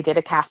 They did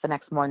a cath the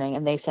next morning,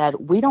 and they said,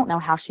 we don't know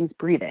how she's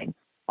breathing.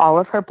 All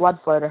of her blood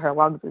flow to her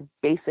lungs is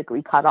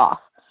basically cut off.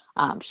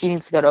 She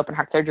needs to go to open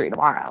heart surgery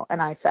tomorrow.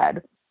 And I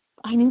said,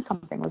 I knew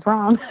something was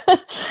wrong.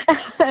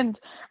 And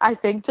I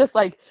think just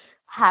like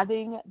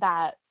having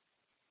that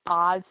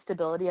odd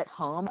stability at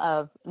home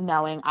of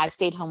knowing I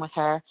stayed home with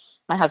her.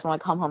 My husband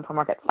would come home from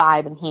work at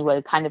 5, and he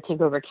would kind of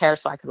take over care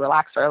so I could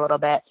relax for a little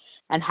bit.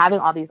 And having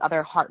all these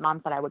other heart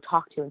moms that I would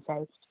talk to and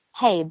say,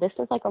 hey, this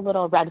is like a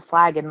little red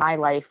flag in my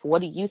life. What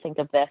do you think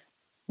of this?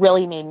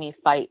 Really made me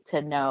fight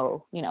to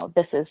know,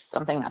 this is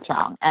something that's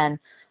wrong. And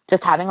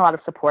just having a lot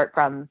of support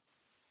from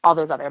all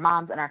those other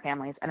moms in our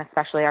families, and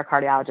especially our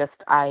cardiologist.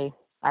 I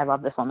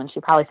love this woman. She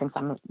probably thinks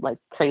I'm like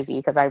crazy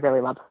because I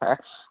really love her.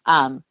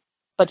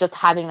 But just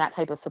having that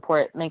type of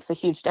support makes a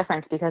huge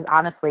difference, because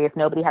honestly, if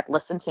nobody had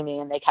listened to me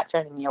and they kept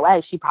turning me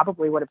away, she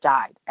probably would have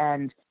died.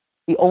 And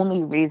the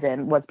only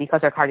reason was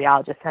because her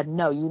cardiologist said,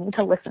 no, you need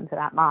to listen to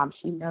that mom.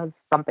 She knows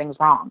something's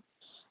wrong.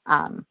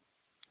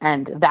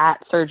 And that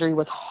surgery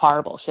was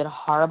horrible. She had a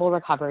horrible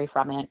recovery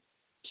from it.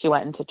 She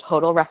went into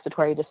total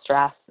respiratory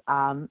distress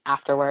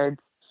afterwards.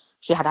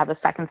 She had to have a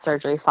second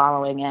surgery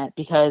following it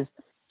because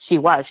she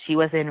was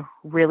in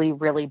really,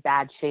 really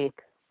bad shape,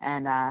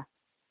 and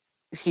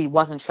she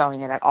wasn't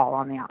showing it at all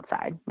on the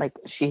outside. Like,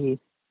 she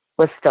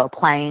was still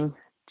playing.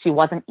 She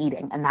wasn't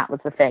eating, and that was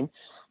the thing.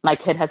 My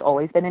kid has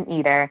always been an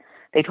eater.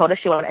 They told us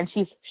she was, and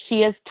she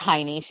is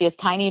tiny. She is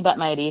tiny but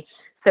mighty.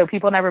 So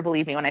people never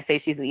believe me when I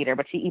say she's an eater,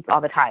 but she eats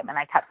all the time. And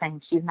I kept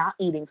saying, she's not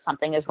eating.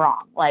 Something is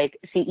wrong. Like,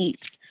 she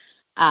eats.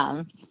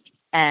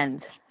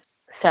 And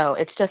so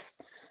it's just,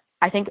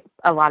 I think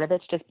a lot of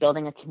it's just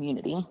building a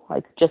community,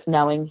 like just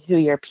knowing who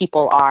your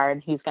people are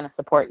and who's going to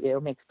support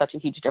you makes such a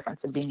huge difference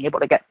in being able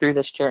to get through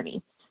this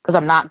journey. Because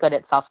I'm not good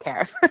at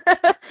self-care.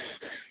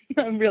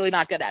 I'm really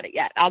not good at it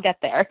yet. I'll get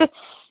there.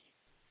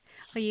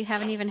 Well, you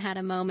haven't even had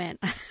a moment,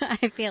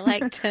 I feel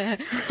like, to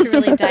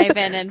really dive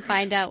in and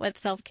find out what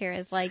self-care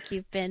is like.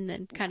 You've been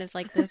in kind of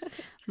like this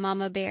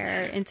mama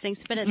bear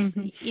instincts, but it's,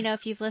 Hmm.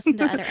 if you've listened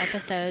to other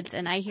episodes,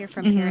 and I hear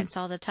from Hmm. parents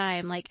all the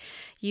time, like,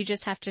 you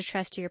just have to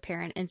trust your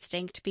parent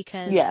instinct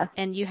Yeah.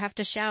 and you have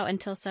to shout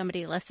until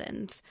somebody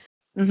listens.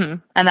 Hmm.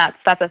 And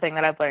that's a thing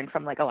that I've learned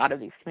from like a lot of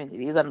these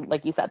communities, and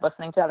like you said,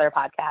 listening to other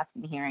podcasts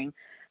and hearing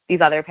these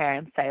other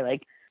parents say,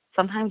 like,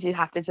 sometimes you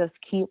have to just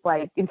keep,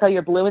 like, until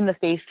you're blue in the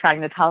face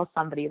trying to tell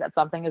somebody that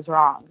something is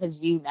wrong, because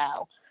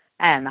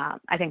and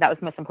I think that was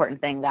the most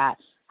important thing that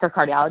her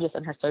cardiologist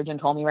and her surgeon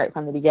told me right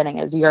from the beginning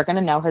is, you're going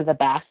to know her the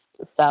best,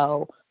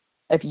 so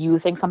if you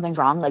think something's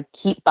wrong, like,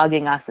 keep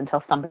bugging us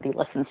until somebody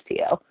listens to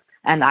you.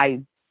 And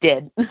I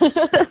did.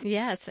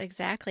 Yes,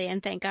 exactly.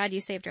 And thank God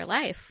you saved her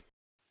life.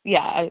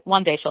 Yeah,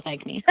 one day she'll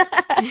thank me.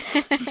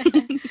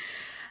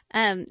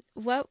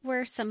 What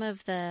were some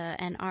of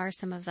and are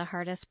some of the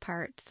hardest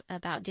parts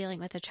about dealing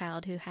with a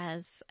child who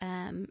has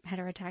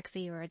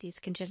heterotaxy or these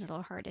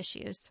congenital heart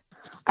issues?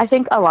 I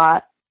think a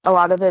lot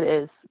of it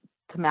is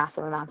the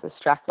massive amounts of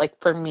stress. Like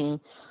for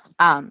me,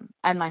 and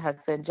my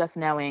husband, just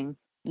knowing,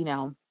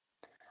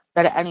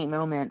 that at any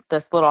moment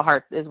this little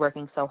heart is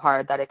working so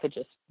hard that it could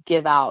just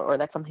give out, or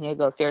that something could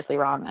go seriously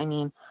wrong. I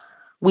mean,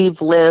 we've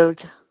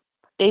lived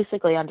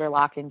basically under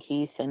lock and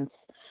key since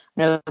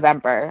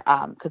November,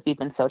 because we've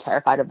been so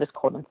terrified of this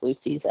cold and flu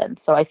season.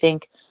 So I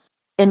think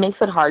it makes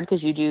it hard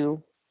because you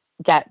do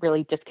get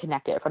really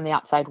disconnected from the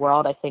outside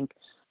world. I think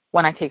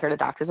when I take her to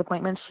doctor's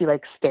appointments, she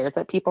like stares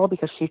at people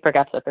because she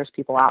forgets that there's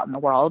people out in the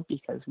world,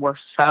 because we're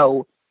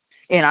so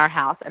in our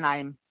house, and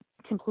I'm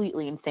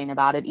completely insane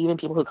about it. Even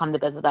people who come to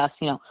visit us,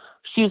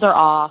 shoes are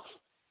off,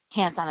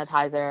 hand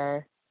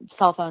sanitizer,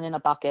 cell phone in a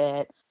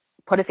bucket,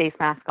 put a face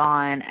mask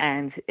on.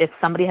 And if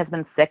somebody has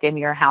been sick in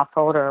your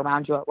household or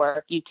around you at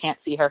work, you can't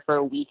see her for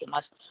a week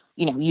unless,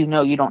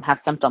 you don't have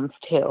symptoms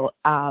too.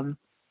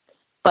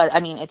 But I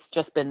mean,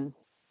 it's been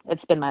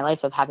my life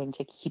of having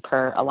to keep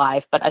her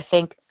alive. But I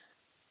think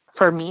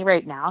for me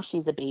right now,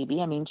 she's a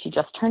baby. I mean, she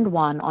just turned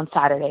 1 on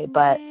Saturday,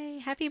 but Yay,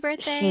 happy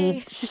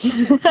birthday.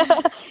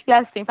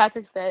 Yes, St.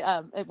 Patrick's Day,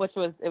 it was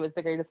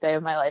the greatest day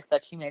of my life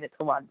that she made it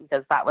to 1,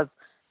 because that was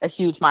a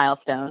huge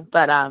milestone.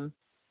 But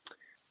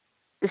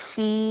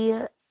she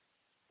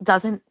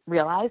doesn't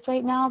realize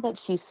right now that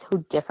she's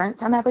so different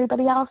from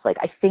everybody else. Like,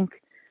 I think,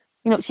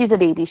 she's a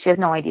baby. She has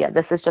no idea.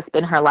 This has just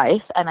been her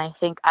life. And I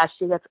think as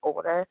she gets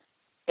older,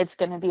 it's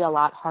going to be a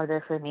lot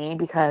harder for me,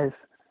 because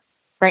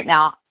right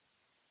now,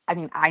 I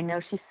mean, I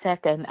know she's sick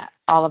and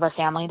all of our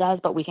family does,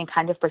 but we can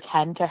kind of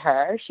pretend to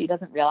her. She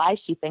doesn't realize.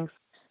 She thinks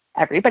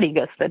everybody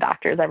goes to the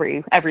doctors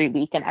every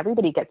week, and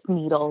everybody gets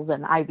needles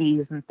and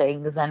IVs and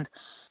things. And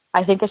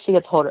I think as she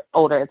gets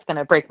older, it's going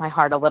to break my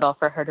heart a little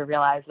for her to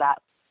realize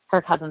that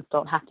her cousins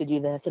don't have to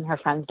do this and her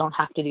friends don't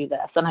have to do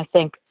this. And I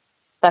think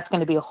that's going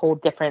to be a whole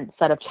different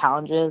set of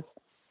challenges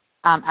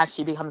as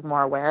she becomes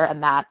more aware,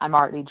 and that I'm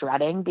already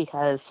dreading,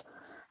 because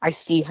I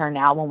see her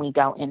now when we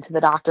go into the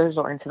doctors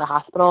or into the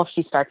hospital,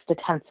 she starts to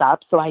tense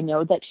up. So I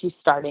know that she's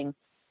starting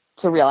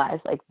to realize,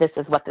 like, this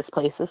is what this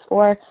place is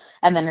for.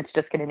 And then it's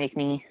just going to make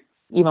me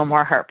even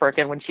more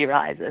heartbroken when she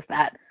realizes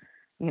that,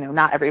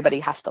 not everybody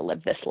has to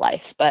live this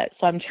life. But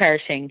so I'm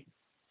cherishing,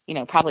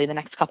 probably the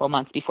next couple of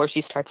months before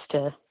she starts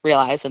to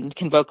realize and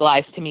can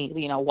vocalize to me,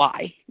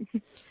 why.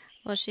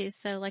 Well, she's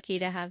so lucky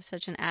to have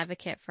such an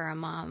advocate for a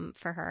mom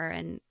for her,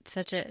 and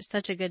such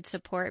a good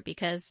support,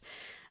 because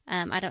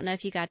I don't know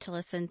if you got to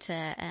listen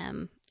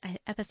to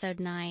episode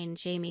 9,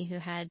 Jamie, who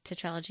had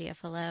tetralogy of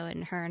Fallot,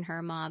 and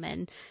her mom,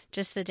 and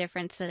just the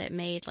difference that it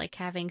made, like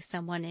having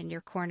someone in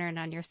your corner and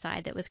on your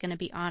side that was going to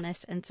be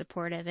honest and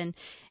supportive. And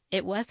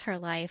it was her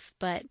life,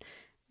 but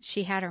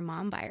she had her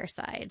mom by her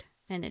side,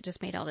 and it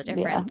just made all the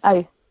difference.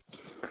 I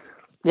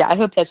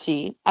hope that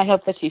she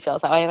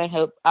feels that way. And I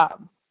hope,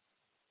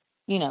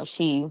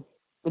 she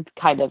would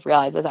kind of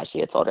realizes as she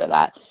gets older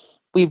that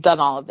we've done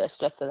all of this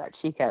just so that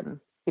she can,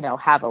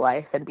 have a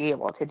life and be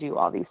able to do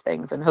all these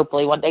things. And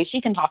hopefully one day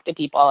she can talk to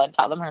people and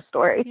tell them her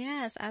story.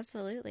 Yes,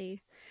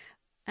 absolutely.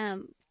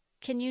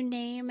 Can you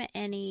name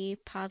any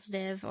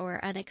positive or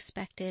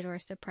unexpected or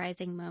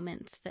surprising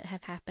moments that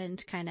have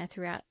happened kind of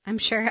throughout? I'm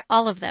sure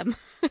all of them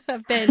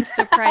have been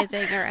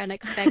surprising or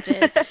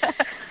unexpected,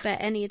 but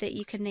any that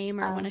you can name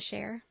or want to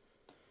share?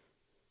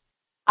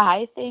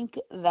 I think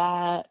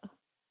that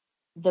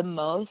the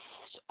most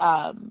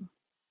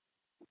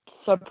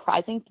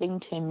surprising thing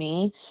to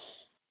me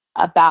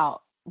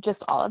about just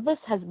all of this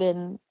has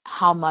been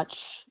how much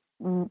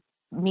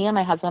me and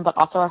my husband, but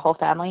also our whole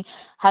family,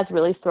 has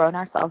really thrown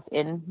ourselves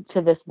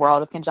into this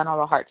world of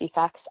congenital heart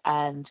defects,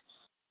 and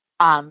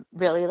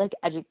really like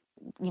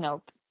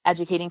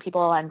educating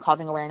people and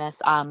causing awareness.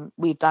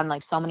 We've done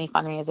like so many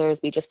fundraisers.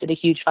 We just did a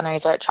huge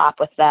fundraiser at CHOP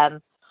with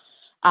them,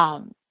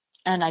 and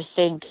I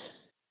think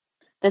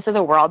this is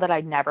a world that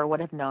I never would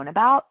have known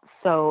about.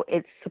 So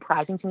it's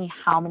surprising to me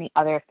how many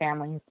other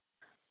families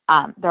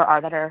there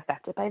are that are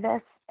affected by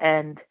this.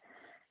 And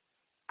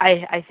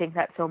I think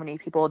that so many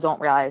people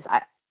don't realize.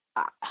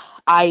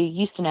 I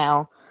used to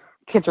know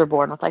kids were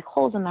born with like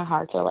holes in their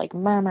hearts or like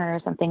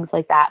murmurs and things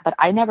like that. But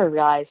I never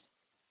realized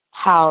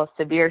how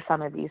severe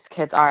some of these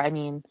kids are. I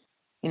mean,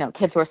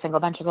 kids who are single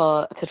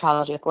ventricle,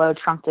 tetralogy of low,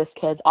 trunctus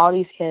kids, all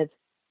these kids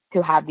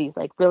who have these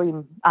like really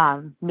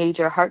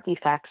major heart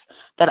defects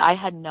that I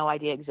had no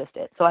idea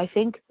existed. So I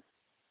think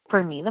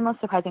for me, the most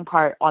surprising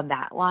part on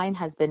that line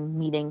has been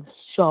meeting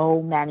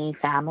so many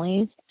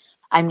families.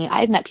 I mean,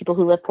 I've met people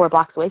who live 4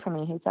 blocks away from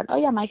me who said,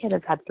 oh yeah, my kid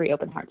has had 3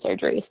 open heart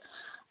surgeries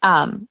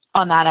on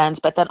that end.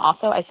 But then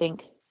also I think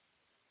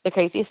the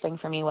craziest thing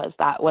for me was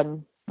that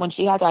when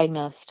she got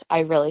diagnosed, I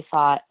really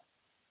thought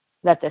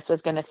that this was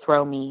going to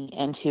throw me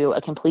into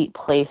a complete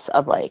place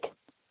of like,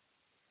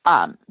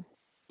 I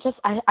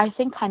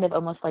think kind of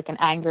almost like an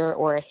anger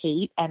or a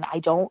hate. And I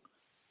don't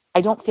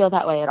feel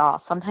that way at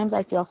all. Sometimes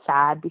I feel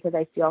sad because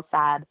I feel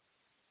sad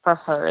for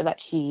her that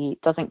she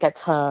doesn't get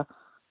to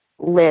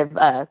live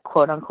a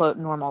quote unquote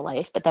normal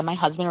life. But then my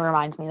husband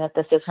reminds me that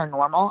this is her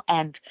normal.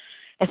 And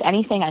if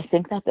anything, I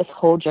think that this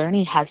whole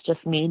journey has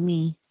just made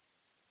me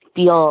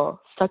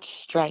feel such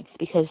strength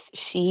because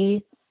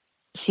she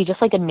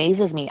just like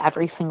amazes me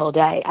every single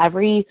day.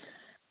 Everything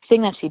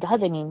that she does,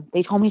 I mean,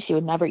 they told me she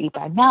would never eat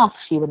by mouth.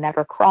 She would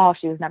never crawl.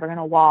 She was never going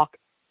to walk.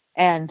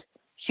 And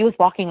she was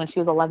walking when she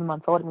was 11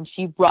 months old, and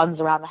she runs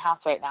around the house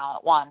right now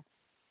at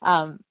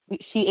 1.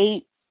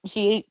 She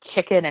ate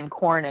chicken and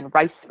corn and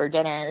rice for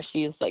dinner.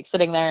 She's like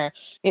sitting there.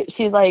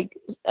 She's like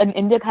an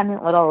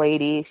independent little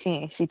lady.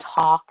 She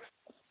talks.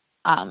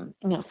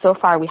 So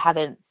far we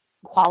haven't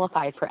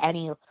qualified for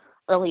any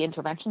early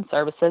intervention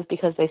services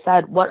because they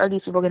said, what are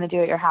these people going to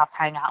do at your house?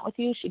 Hang out with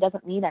you? She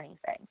doesn't need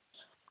anything.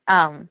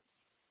 And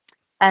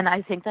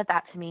I think that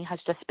to me has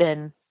just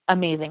been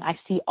amazing. I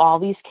see all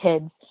these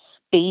kids,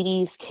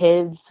 babies,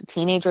 kids,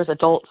 teenagers,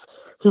 adults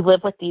who live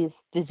with these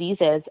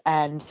diseases,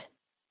 and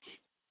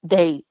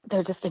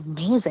they're just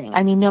amazing.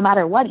 I mean, no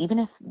matter what,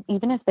 even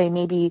if they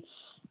maybe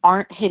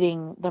aren't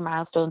hitting their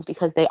milestones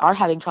because they are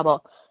having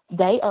trouble,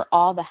 they are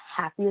all the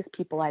happiest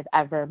people I've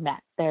ever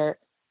met. They're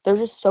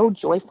just so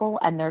joyful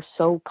and they're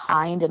so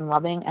kind and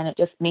loving, and it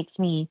just makes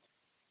me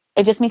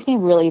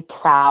really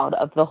proud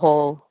of the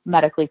whole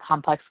medically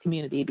complex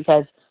community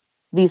because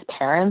these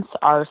parents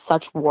are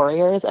such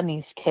warriors and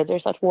these kids are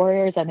such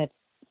warriors, and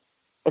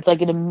it's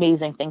like an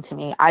amazing thing to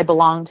me. I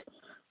belonged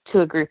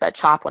to a group at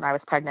CHOP when I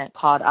was pregnant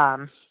called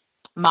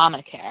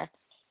Mama Care,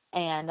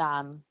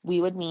 and we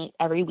would meet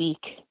every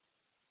week,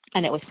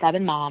 and it was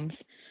 7 moms,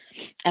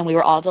 and we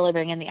were all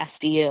delivering in the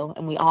SDU,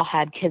 and we all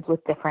had kids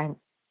with different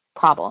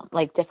problems,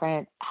 like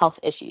different health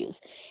issues.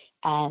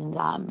 And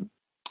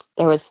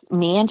there was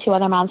me and 2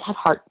 other moms had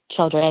heart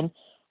children.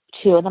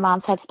 2 of the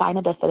moms had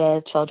spina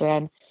bifida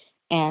children,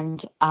 and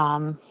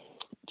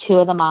 2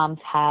 of the moms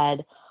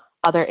had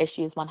other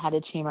issues. One had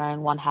a tumor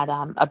and one had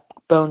a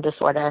bone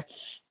disorder.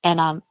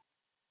 And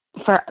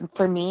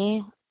for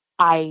me,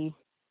 I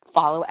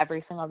follow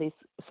every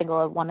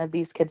single one of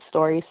these kids'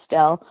 stories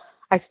still.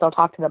 I still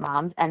talk to the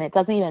moms, and it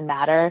doesn't even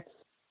matter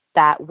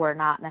that we're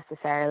not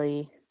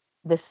necessarily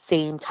the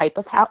same type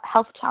of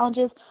health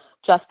challenges,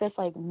 just this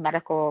like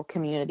medical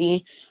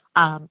community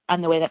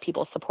and the way that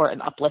people support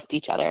and uplift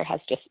each other has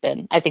just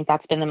been, I think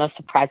that's been the most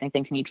surprising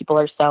thing to me. People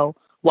are so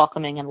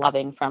welcoming and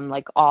loving from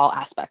like all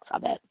aspects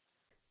of it.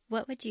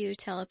 What would you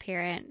tell a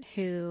parent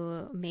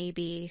who may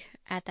be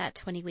at that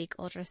 20-week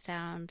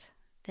ultrasound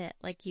that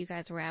like you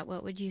guys were at?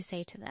 What would you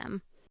say to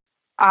them?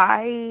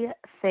 I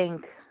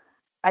think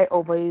I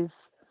always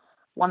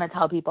want to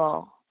tell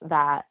people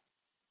that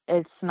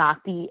it's not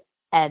the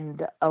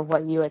end of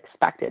what you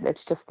expected. It's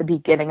just the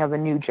beginning of a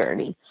new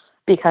journey.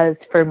 Because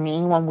for me,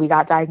 when we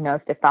got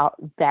diagnosed, it felt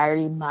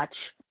very much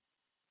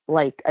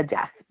like a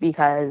death.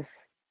 Because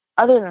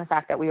other than the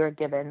fact that we were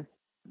given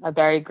a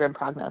very grim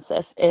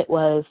prognosis,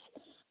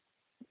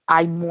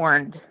 I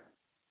mourned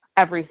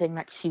everything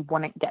that she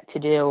wouldn't get to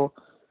do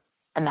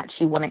and that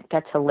she wouldn't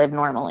get to live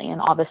normally and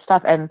all this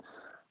stuff. And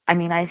I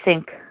mean, I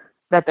think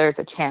that there's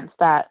a chance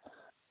that,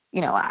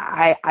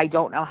 I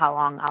don't know how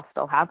long I'll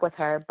still have with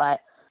her, but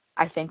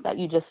I think that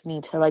you just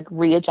need to like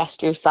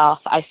readjust yourself.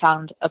 I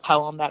found a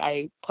poem that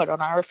I put on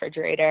our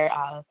refrigerator,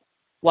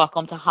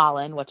 Welcome to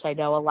Holland, which I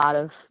know a lot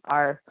of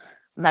our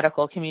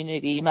medically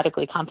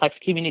complex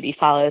community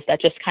follows,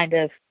 that just kind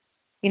of,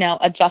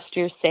 adjust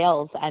your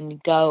sails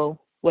and go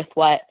with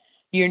what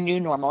your new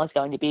normal is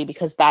going to be,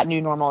 because that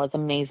new normal is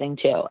amazing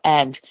too.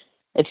 And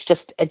it's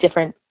just a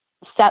different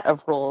set of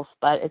rules,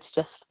 but it's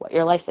just what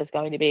your life is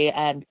going to be.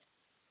 And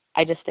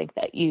I just think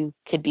that you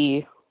could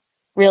be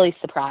really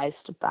surprised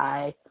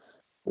by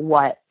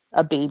what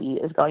a baby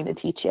is going to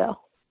teach you.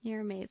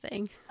 You're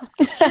amazing.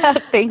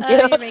 Thank you.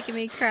 You're making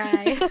me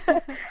cry.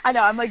 I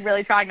know. I'm like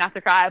really trying not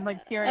to cry. I'm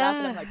like tearing up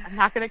and I'm like, I'm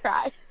not going to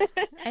cry.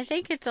 I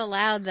think it's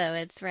allowed though.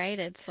 It's right.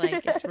 It's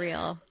like, it's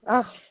real.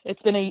 Oh,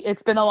 it's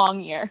been a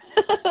long year.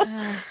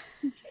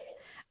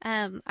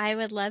 I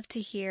would love to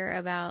hear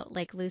about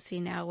like Lucy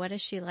now. What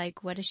is she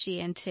like? What is she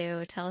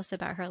into? Tell us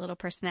about her little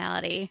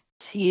personality.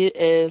 She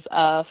is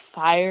a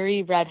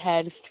fiery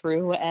redhead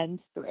through and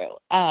through.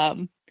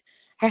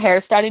 Her hair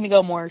is starting to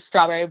go more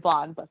strawberry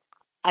blonde, but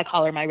I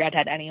call her my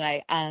redhead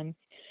anyway.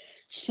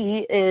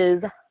 She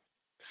is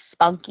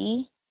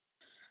spunky.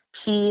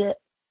 She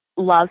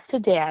loves to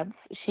dance.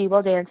 She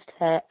will dance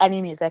to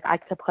any music. I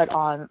could put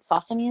on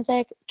salsa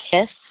music,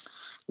 Kiss,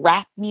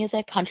 rap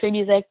music, country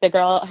music. The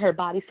girl, her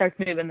body starts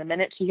moving the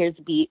minute she hears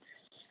the beat.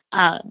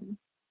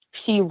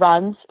 She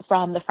runs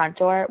from the front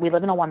door. We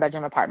live in a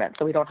 1-bedroom apartment,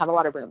 so we don't have a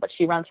lot of room, but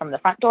she runs from the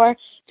front door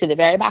to the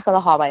very back of the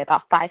hallway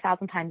about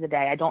 5,000 times a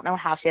day. I don't know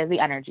how she has the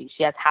energy.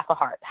 She has half a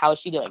heart. How is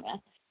she doing this?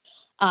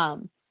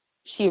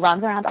 She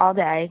runs around all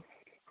day.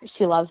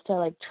 She loves to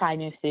like try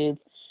new foods,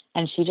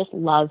 and she just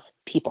loves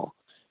people.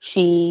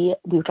 We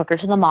took her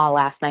to the mall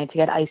last night to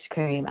get ice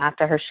cream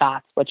after her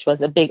shots, which was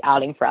a big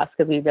outing for us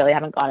because we really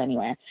haven't gone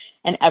anywhere.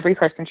 And every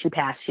person she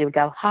passed, she would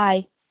go,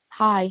 hi,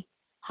 hi,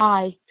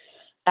 hi.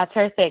 That's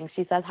her thing.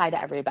 She says hi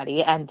to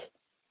everybody. And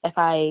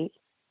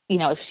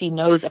if she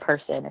knows a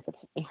person, if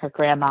it's her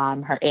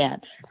grandmom, her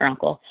aunt, her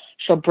uncle,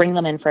 she'll bring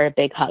them in for a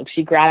big hug.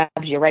 She grabs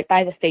you right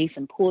by the face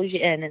and pulls you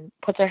in and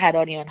puts her head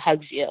on you and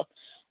hugs you.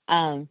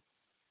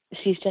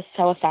 She's just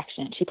so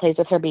affectionate. She plays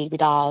with her baby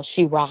dolls.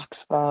 She rocks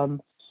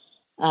them.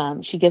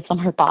 She gives them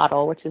her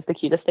bottle, which is the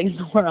cutest thing in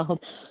the world.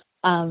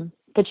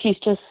 But she's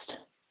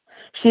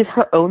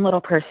her own little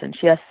person.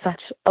 She has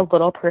such a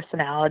little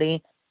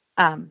personality.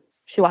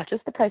 She watches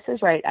The Price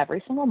is Right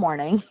every single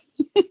morning.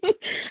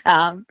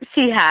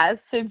 She has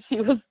since she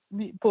was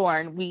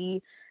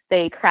born.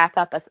 They crack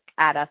up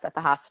at us at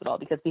the hospital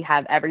because we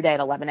have every day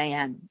at 11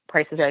 a.m.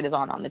 Price is Right is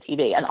on the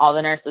TV, and all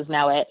the nurses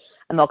know it,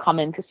 and they'll come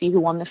in to see who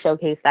won the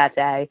showcase that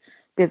day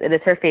because it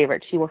is her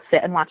favorite. She will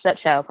sit and watch that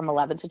show from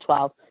 11 to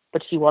 12,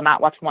 but she will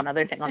not watch one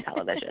other thing on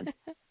television.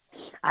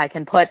 I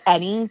can put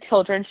any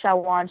children's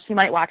show on. She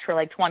might watch for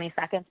like 20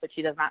 seconds, but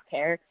she does not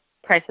care.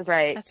 Price is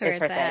Right That's where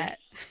is her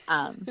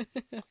it's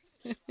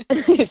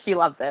thing. She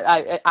loves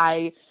it.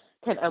 I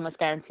can almost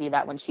guarantee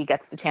that when she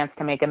gets the chance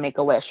to make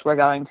a wish, we're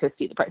going to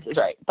see The Price is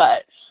Right.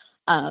 But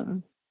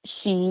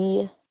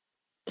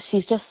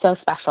she's just so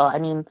special. I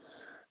mean,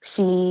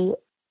 she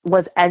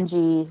was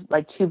NG,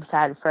 like tube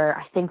fed for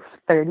I think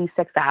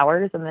 36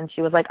 hours, and then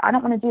she was like, I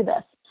don't want to do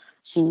this.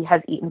 She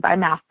has eaten by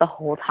mouth the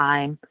whole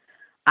time.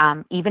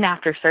 Even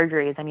after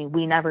surgeries, I mean,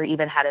 we never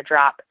even had to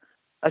drop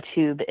a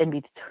tube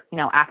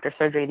after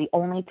surgery. The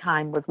only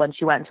time was when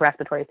she went into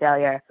respiratory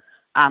failure.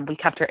 We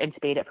kept her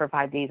intubated for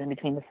 5 days in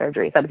between the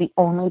surgeries. That was the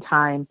only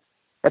time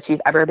that she's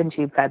ever been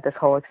tube fed this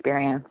whole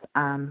experience.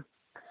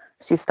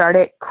 She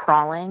started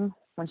crawling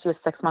when she was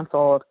 6 months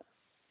old.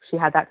 She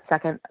had that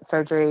second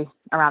surgery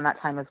around that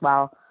time as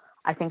well.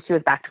 I think she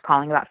was back to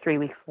crawling about 3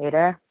 weeks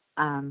later,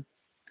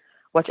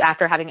 which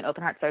after having an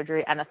open heart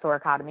surgery and a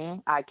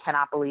thoracotomy, I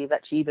cannot believe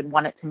that she even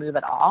wanted to move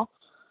at all.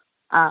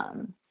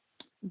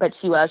 But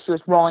she was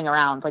rolling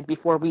around, like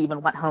before we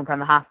even went home from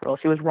the hospital,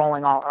 she was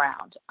rolling all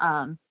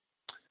around.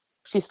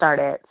 She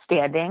started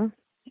standing.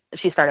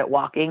 She started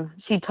walking.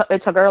 It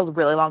took her a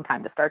really long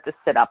time to start to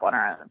sit up on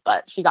her own,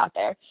 but she got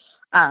there.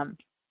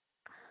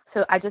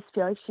 So I just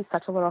feel like she's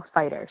such a little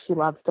fighter. She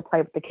loves to play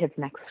with the kids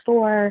next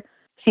door.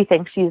 She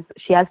thinks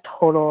she has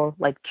total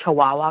like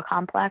Chihuahua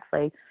complex.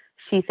 Like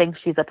she thinks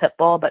she's a pit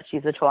bull, but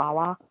she's a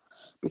Chihuahua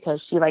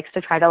because she likes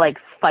to try to like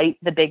fight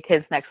the big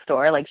kids next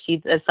door. Like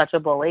she is such a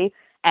bully,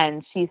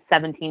 and she's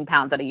 17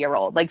 pounds at a year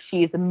old. Like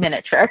she's a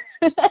miniature.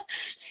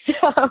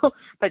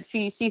 But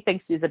she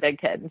thinks she's a big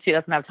kid, and she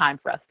doesn't have time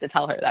for us to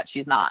tell her that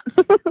she's not.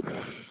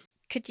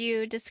 Could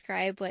you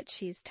describe what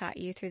she's taught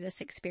you through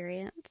this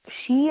experience?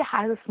 She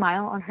has a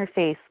smile on her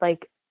face,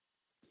 like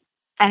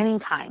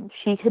anytime.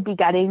 She could be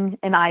getting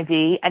an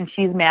IV and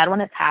she's mad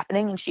when it's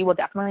happening, and she will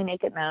definitely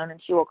make it known,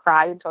 and she will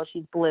cry until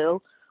she's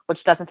blue,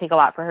 which doesn't take a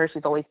lot for her.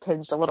 She's always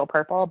tinged a little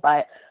purple,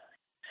 but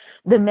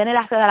the minute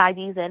after that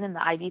IV's in and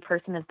the IV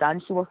person is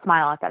done, she will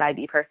smile at that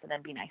IV person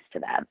and be nice to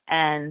them.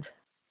 And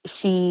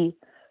she,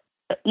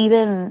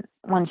 even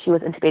when she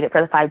was intubated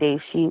for the 5 days,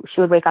 she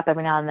would wake up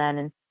every now and then,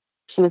 and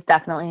she was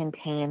definitely in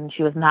pain.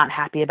 She was not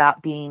happy about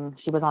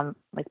she was on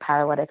like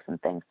paralytics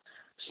and things.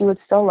 She would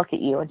still look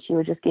at you, and she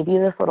would just give you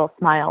this little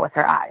smile with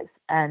her eyes.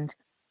 And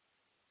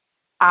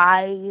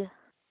I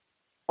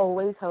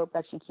always hope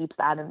that she keeps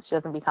that and she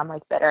doesn't become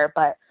like bitter,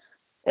 but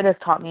it has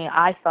taught me.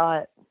 I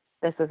thought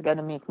this was going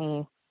to make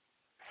me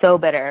so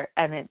bitter,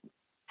 and it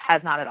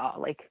has not at all.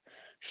 Like,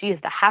 she is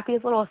the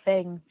happiest little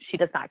thing. She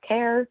does not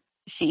care.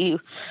 She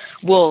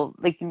will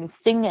like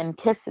sing and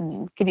kiss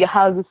and give you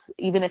hugs,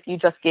 even if you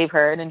just gave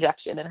her an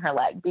injection in her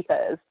leg,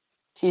 because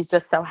she's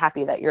just so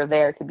happy that you're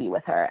there to be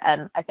with her.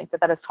 And I think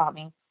that has taught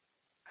me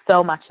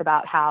so much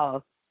about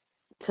how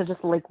to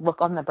just like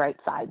look on the bright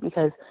side,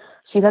 because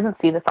she doesn't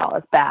see this all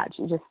as bad.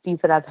 She just sees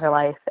it as her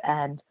life.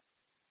 And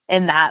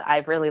in that,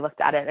 I've really looked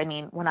at it. I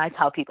mean, when I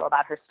tell people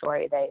about her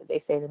story,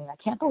 they say to me,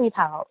 I can't believe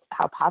how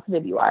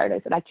positive you are. And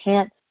I said, I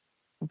can't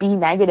be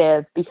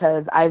negative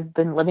because I've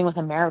been living with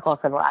a miracle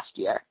for the last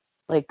year.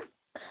 Like,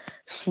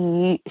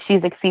 she's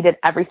exceeded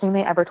everything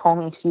they ever told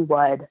me she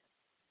would.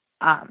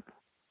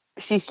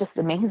 She's just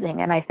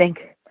amazing. And I think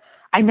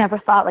I never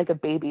thought like a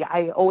baby.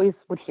 I always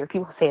would hear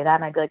people say that,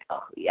 and I'd be like,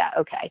 oh yeah,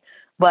 okay.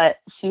 But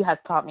she has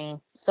taught me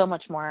so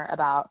much more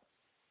about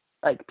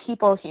like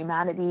people,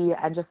 humanity,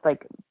 and just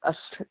like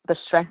the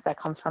strength that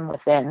comes from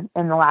within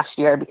in the last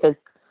year, because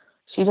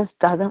she just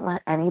doesn't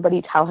let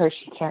anybody tell her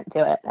she can't do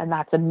it. And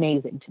that's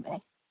amazing to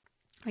me.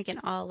 We can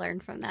all learn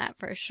from that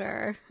for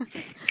sure.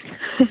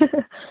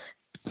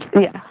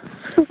 Yeah.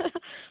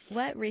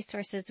 What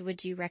resources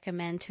would you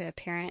recommend to a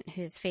parent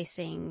who's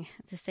facing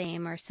the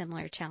same or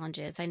similar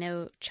challenges? I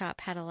know CHOP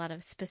had a lot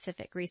of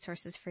specific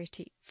resources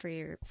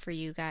for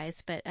you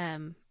guys, but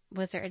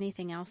was there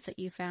anything else that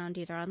you found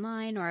either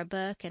online or a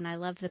book? And I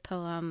love the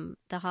poem,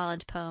 the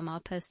Holland poem. I'll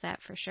post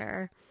that for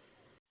sure.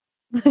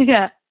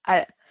 Yeah,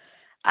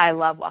 I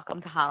love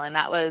Welcome to Holland.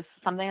 That was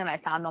something that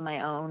I found on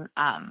my own.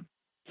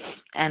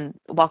 And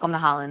Welcome to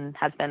Holland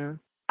has been,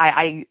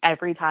 I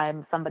every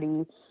time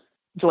somebody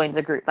joins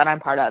a group that I'm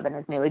part of and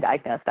is newly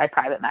diagnosed, I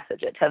private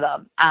message it to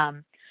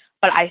them.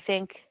 But I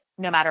think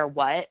no matter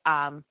what,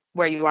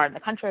 where you are in the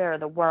country or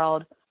the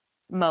world,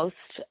 most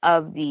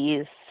of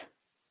these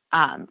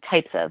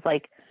types of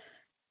like,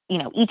 you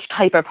know, each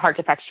type of heart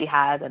defect she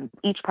has and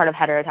each part of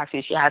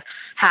heterotaxy she has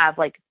have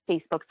like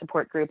Facebook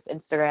support groups,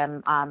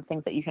 Instagram,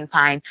 things that you can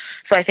find.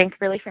 So I think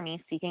really for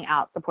me, seeking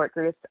out support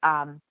groups,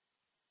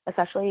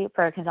 especially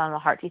for congenital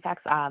heart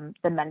defects,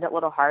 the Mend It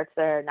Little Hearts,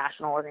 they're a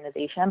national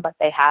organization, but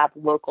they have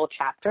local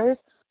chapters.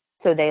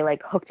 So they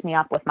like hooked me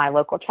up with my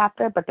local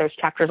chapter, but there's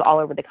chapters all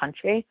over the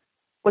country,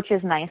 which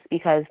is nice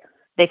because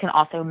they can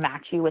also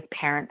match you with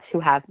parents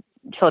who have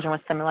children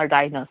with similar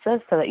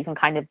diagnosis so that you can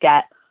kind of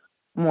get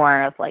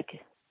more of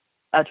like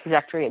a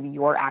trajectory of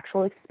your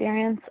actual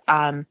experience.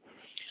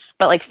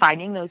 But like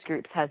finding those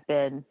groups has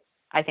been,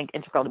 I think,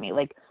 integral to me.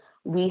 Like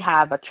we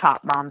have a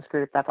CHOP moms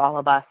group that's all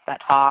of us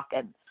that talk,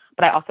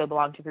 but I also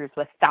belong to groups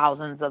with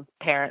thousands of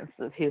parents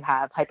who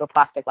have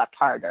hypoplastic left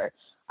heart or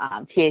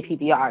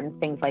TAPVR and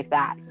things like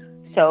that.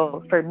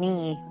 So for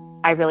me,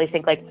 I really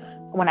think like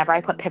whenever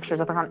I put pictures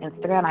of her on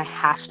Instagram, I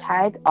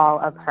hashtag all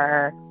of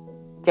her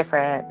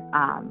different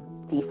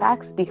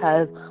defects,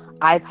 because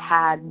I've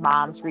had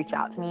moms reach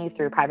out to me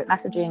through private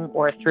messaging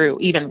or through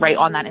even right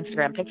on that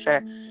Instagram picture.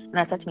 And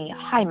I said to me,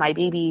 hi, my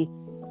baby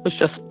was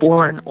just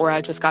born, or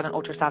I just got an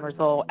ultrasound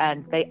result,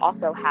 and they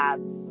also have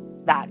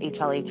that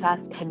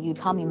HLHS. Can you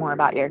tell me more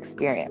about your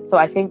experience? So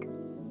I think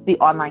the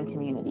online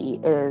community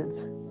is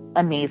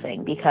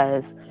amazing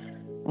because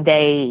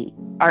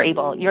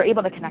you're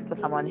able to connect with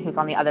someone who's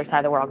on the other side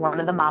of the world. One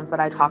of the moms that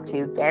I talk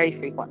to very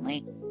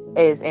frequently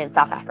is in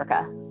South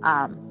Africa.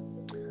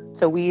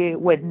 So we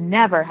would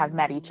never have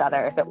met each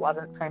other if it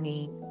wasn't for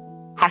me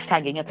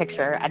hashtagging a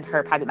picture and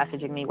her private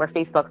messaging me. We're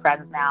Facebook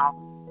friends now.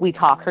 We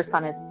talk. Her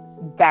son is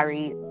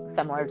very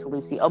similar to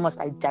Lucy, almost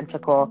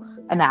identical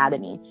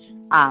anatomy.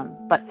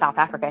 But South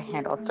Africa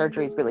handles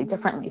surgeries really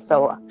differently.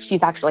 So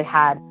she's actually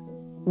had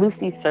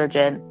Lucy's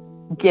surgeon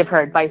give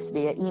her advice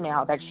via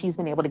email that she's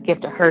been able to give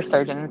to her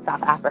surgeon in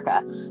South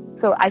Africa.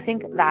 So I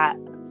think that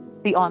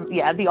the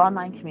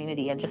online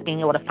community and just being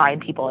able to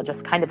find people and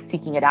just kind of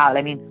seeking it out.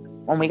 I mean,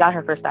 when we got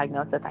her first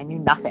diagnosis, I knew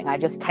nothing. I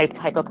just typed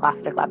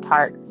hypoplastic left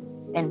heart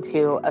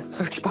into a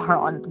search bar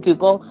on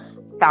Google,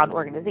 found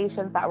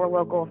organizations that were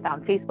local,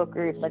 found Facebook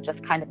groups, and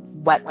just kind of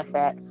went with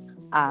it.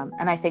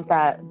 And I think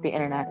that the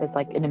internet is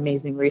like an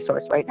amazing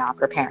resource right now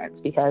for parents,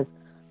 because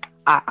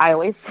I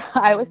always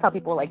tell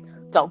people, like,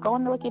 don't go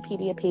on the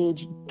Wikipedia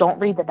page, don't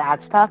read the bad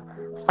stuff,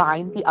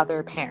 find the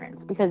other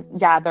parents, because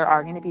there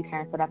are going to be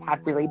parents that have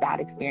had really bad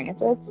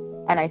experiences,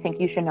 and I think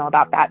you should know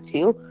about that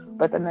too.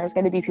 But then there's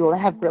going to be people that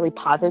have really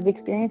positive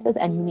experiences,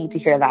 and you need to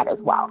hear that as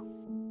well.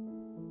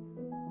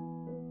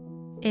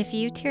 If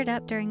you teared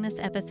up during this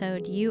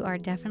episode, you are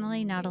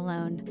definitely not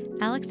alone.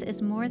 Alex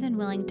is more than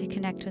willing to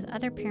connect with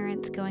other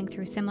parents going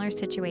through similar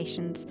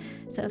situations.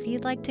 So if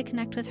you'd like to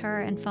connect with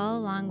her and follow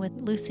along with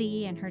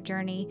Lucy and her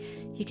journey,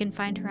 you can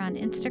find her on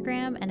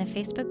Instagram and a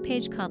Facebook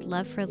page called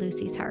Love for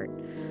Lucy's Heart.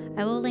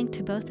 I will link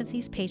to both of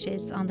these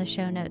pages on the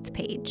show notes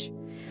page.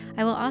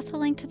 I will also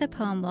link to the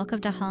poem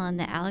Welcome to Holland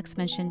that Alex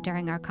mentioned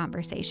during our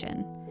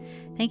conversation.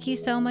 Thank you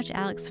so much,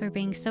 Alex, for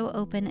being so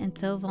open and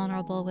so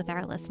vulnerable with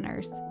our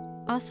listeners.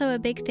 Also, a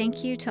big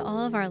thank you to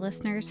all of our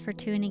listeners for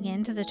tuning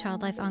in to the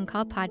Child Life On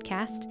Call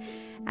podcast.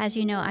 As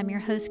you know, I'm your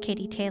host,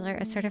 Katie Taylor,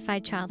 a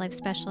certified child life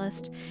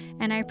specialist,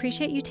 and I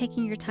appreciate you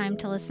taking your time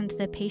to listen to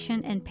the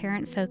patient and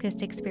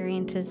parent-focused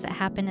experiences that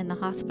happen in the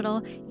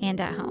hospital and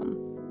at home.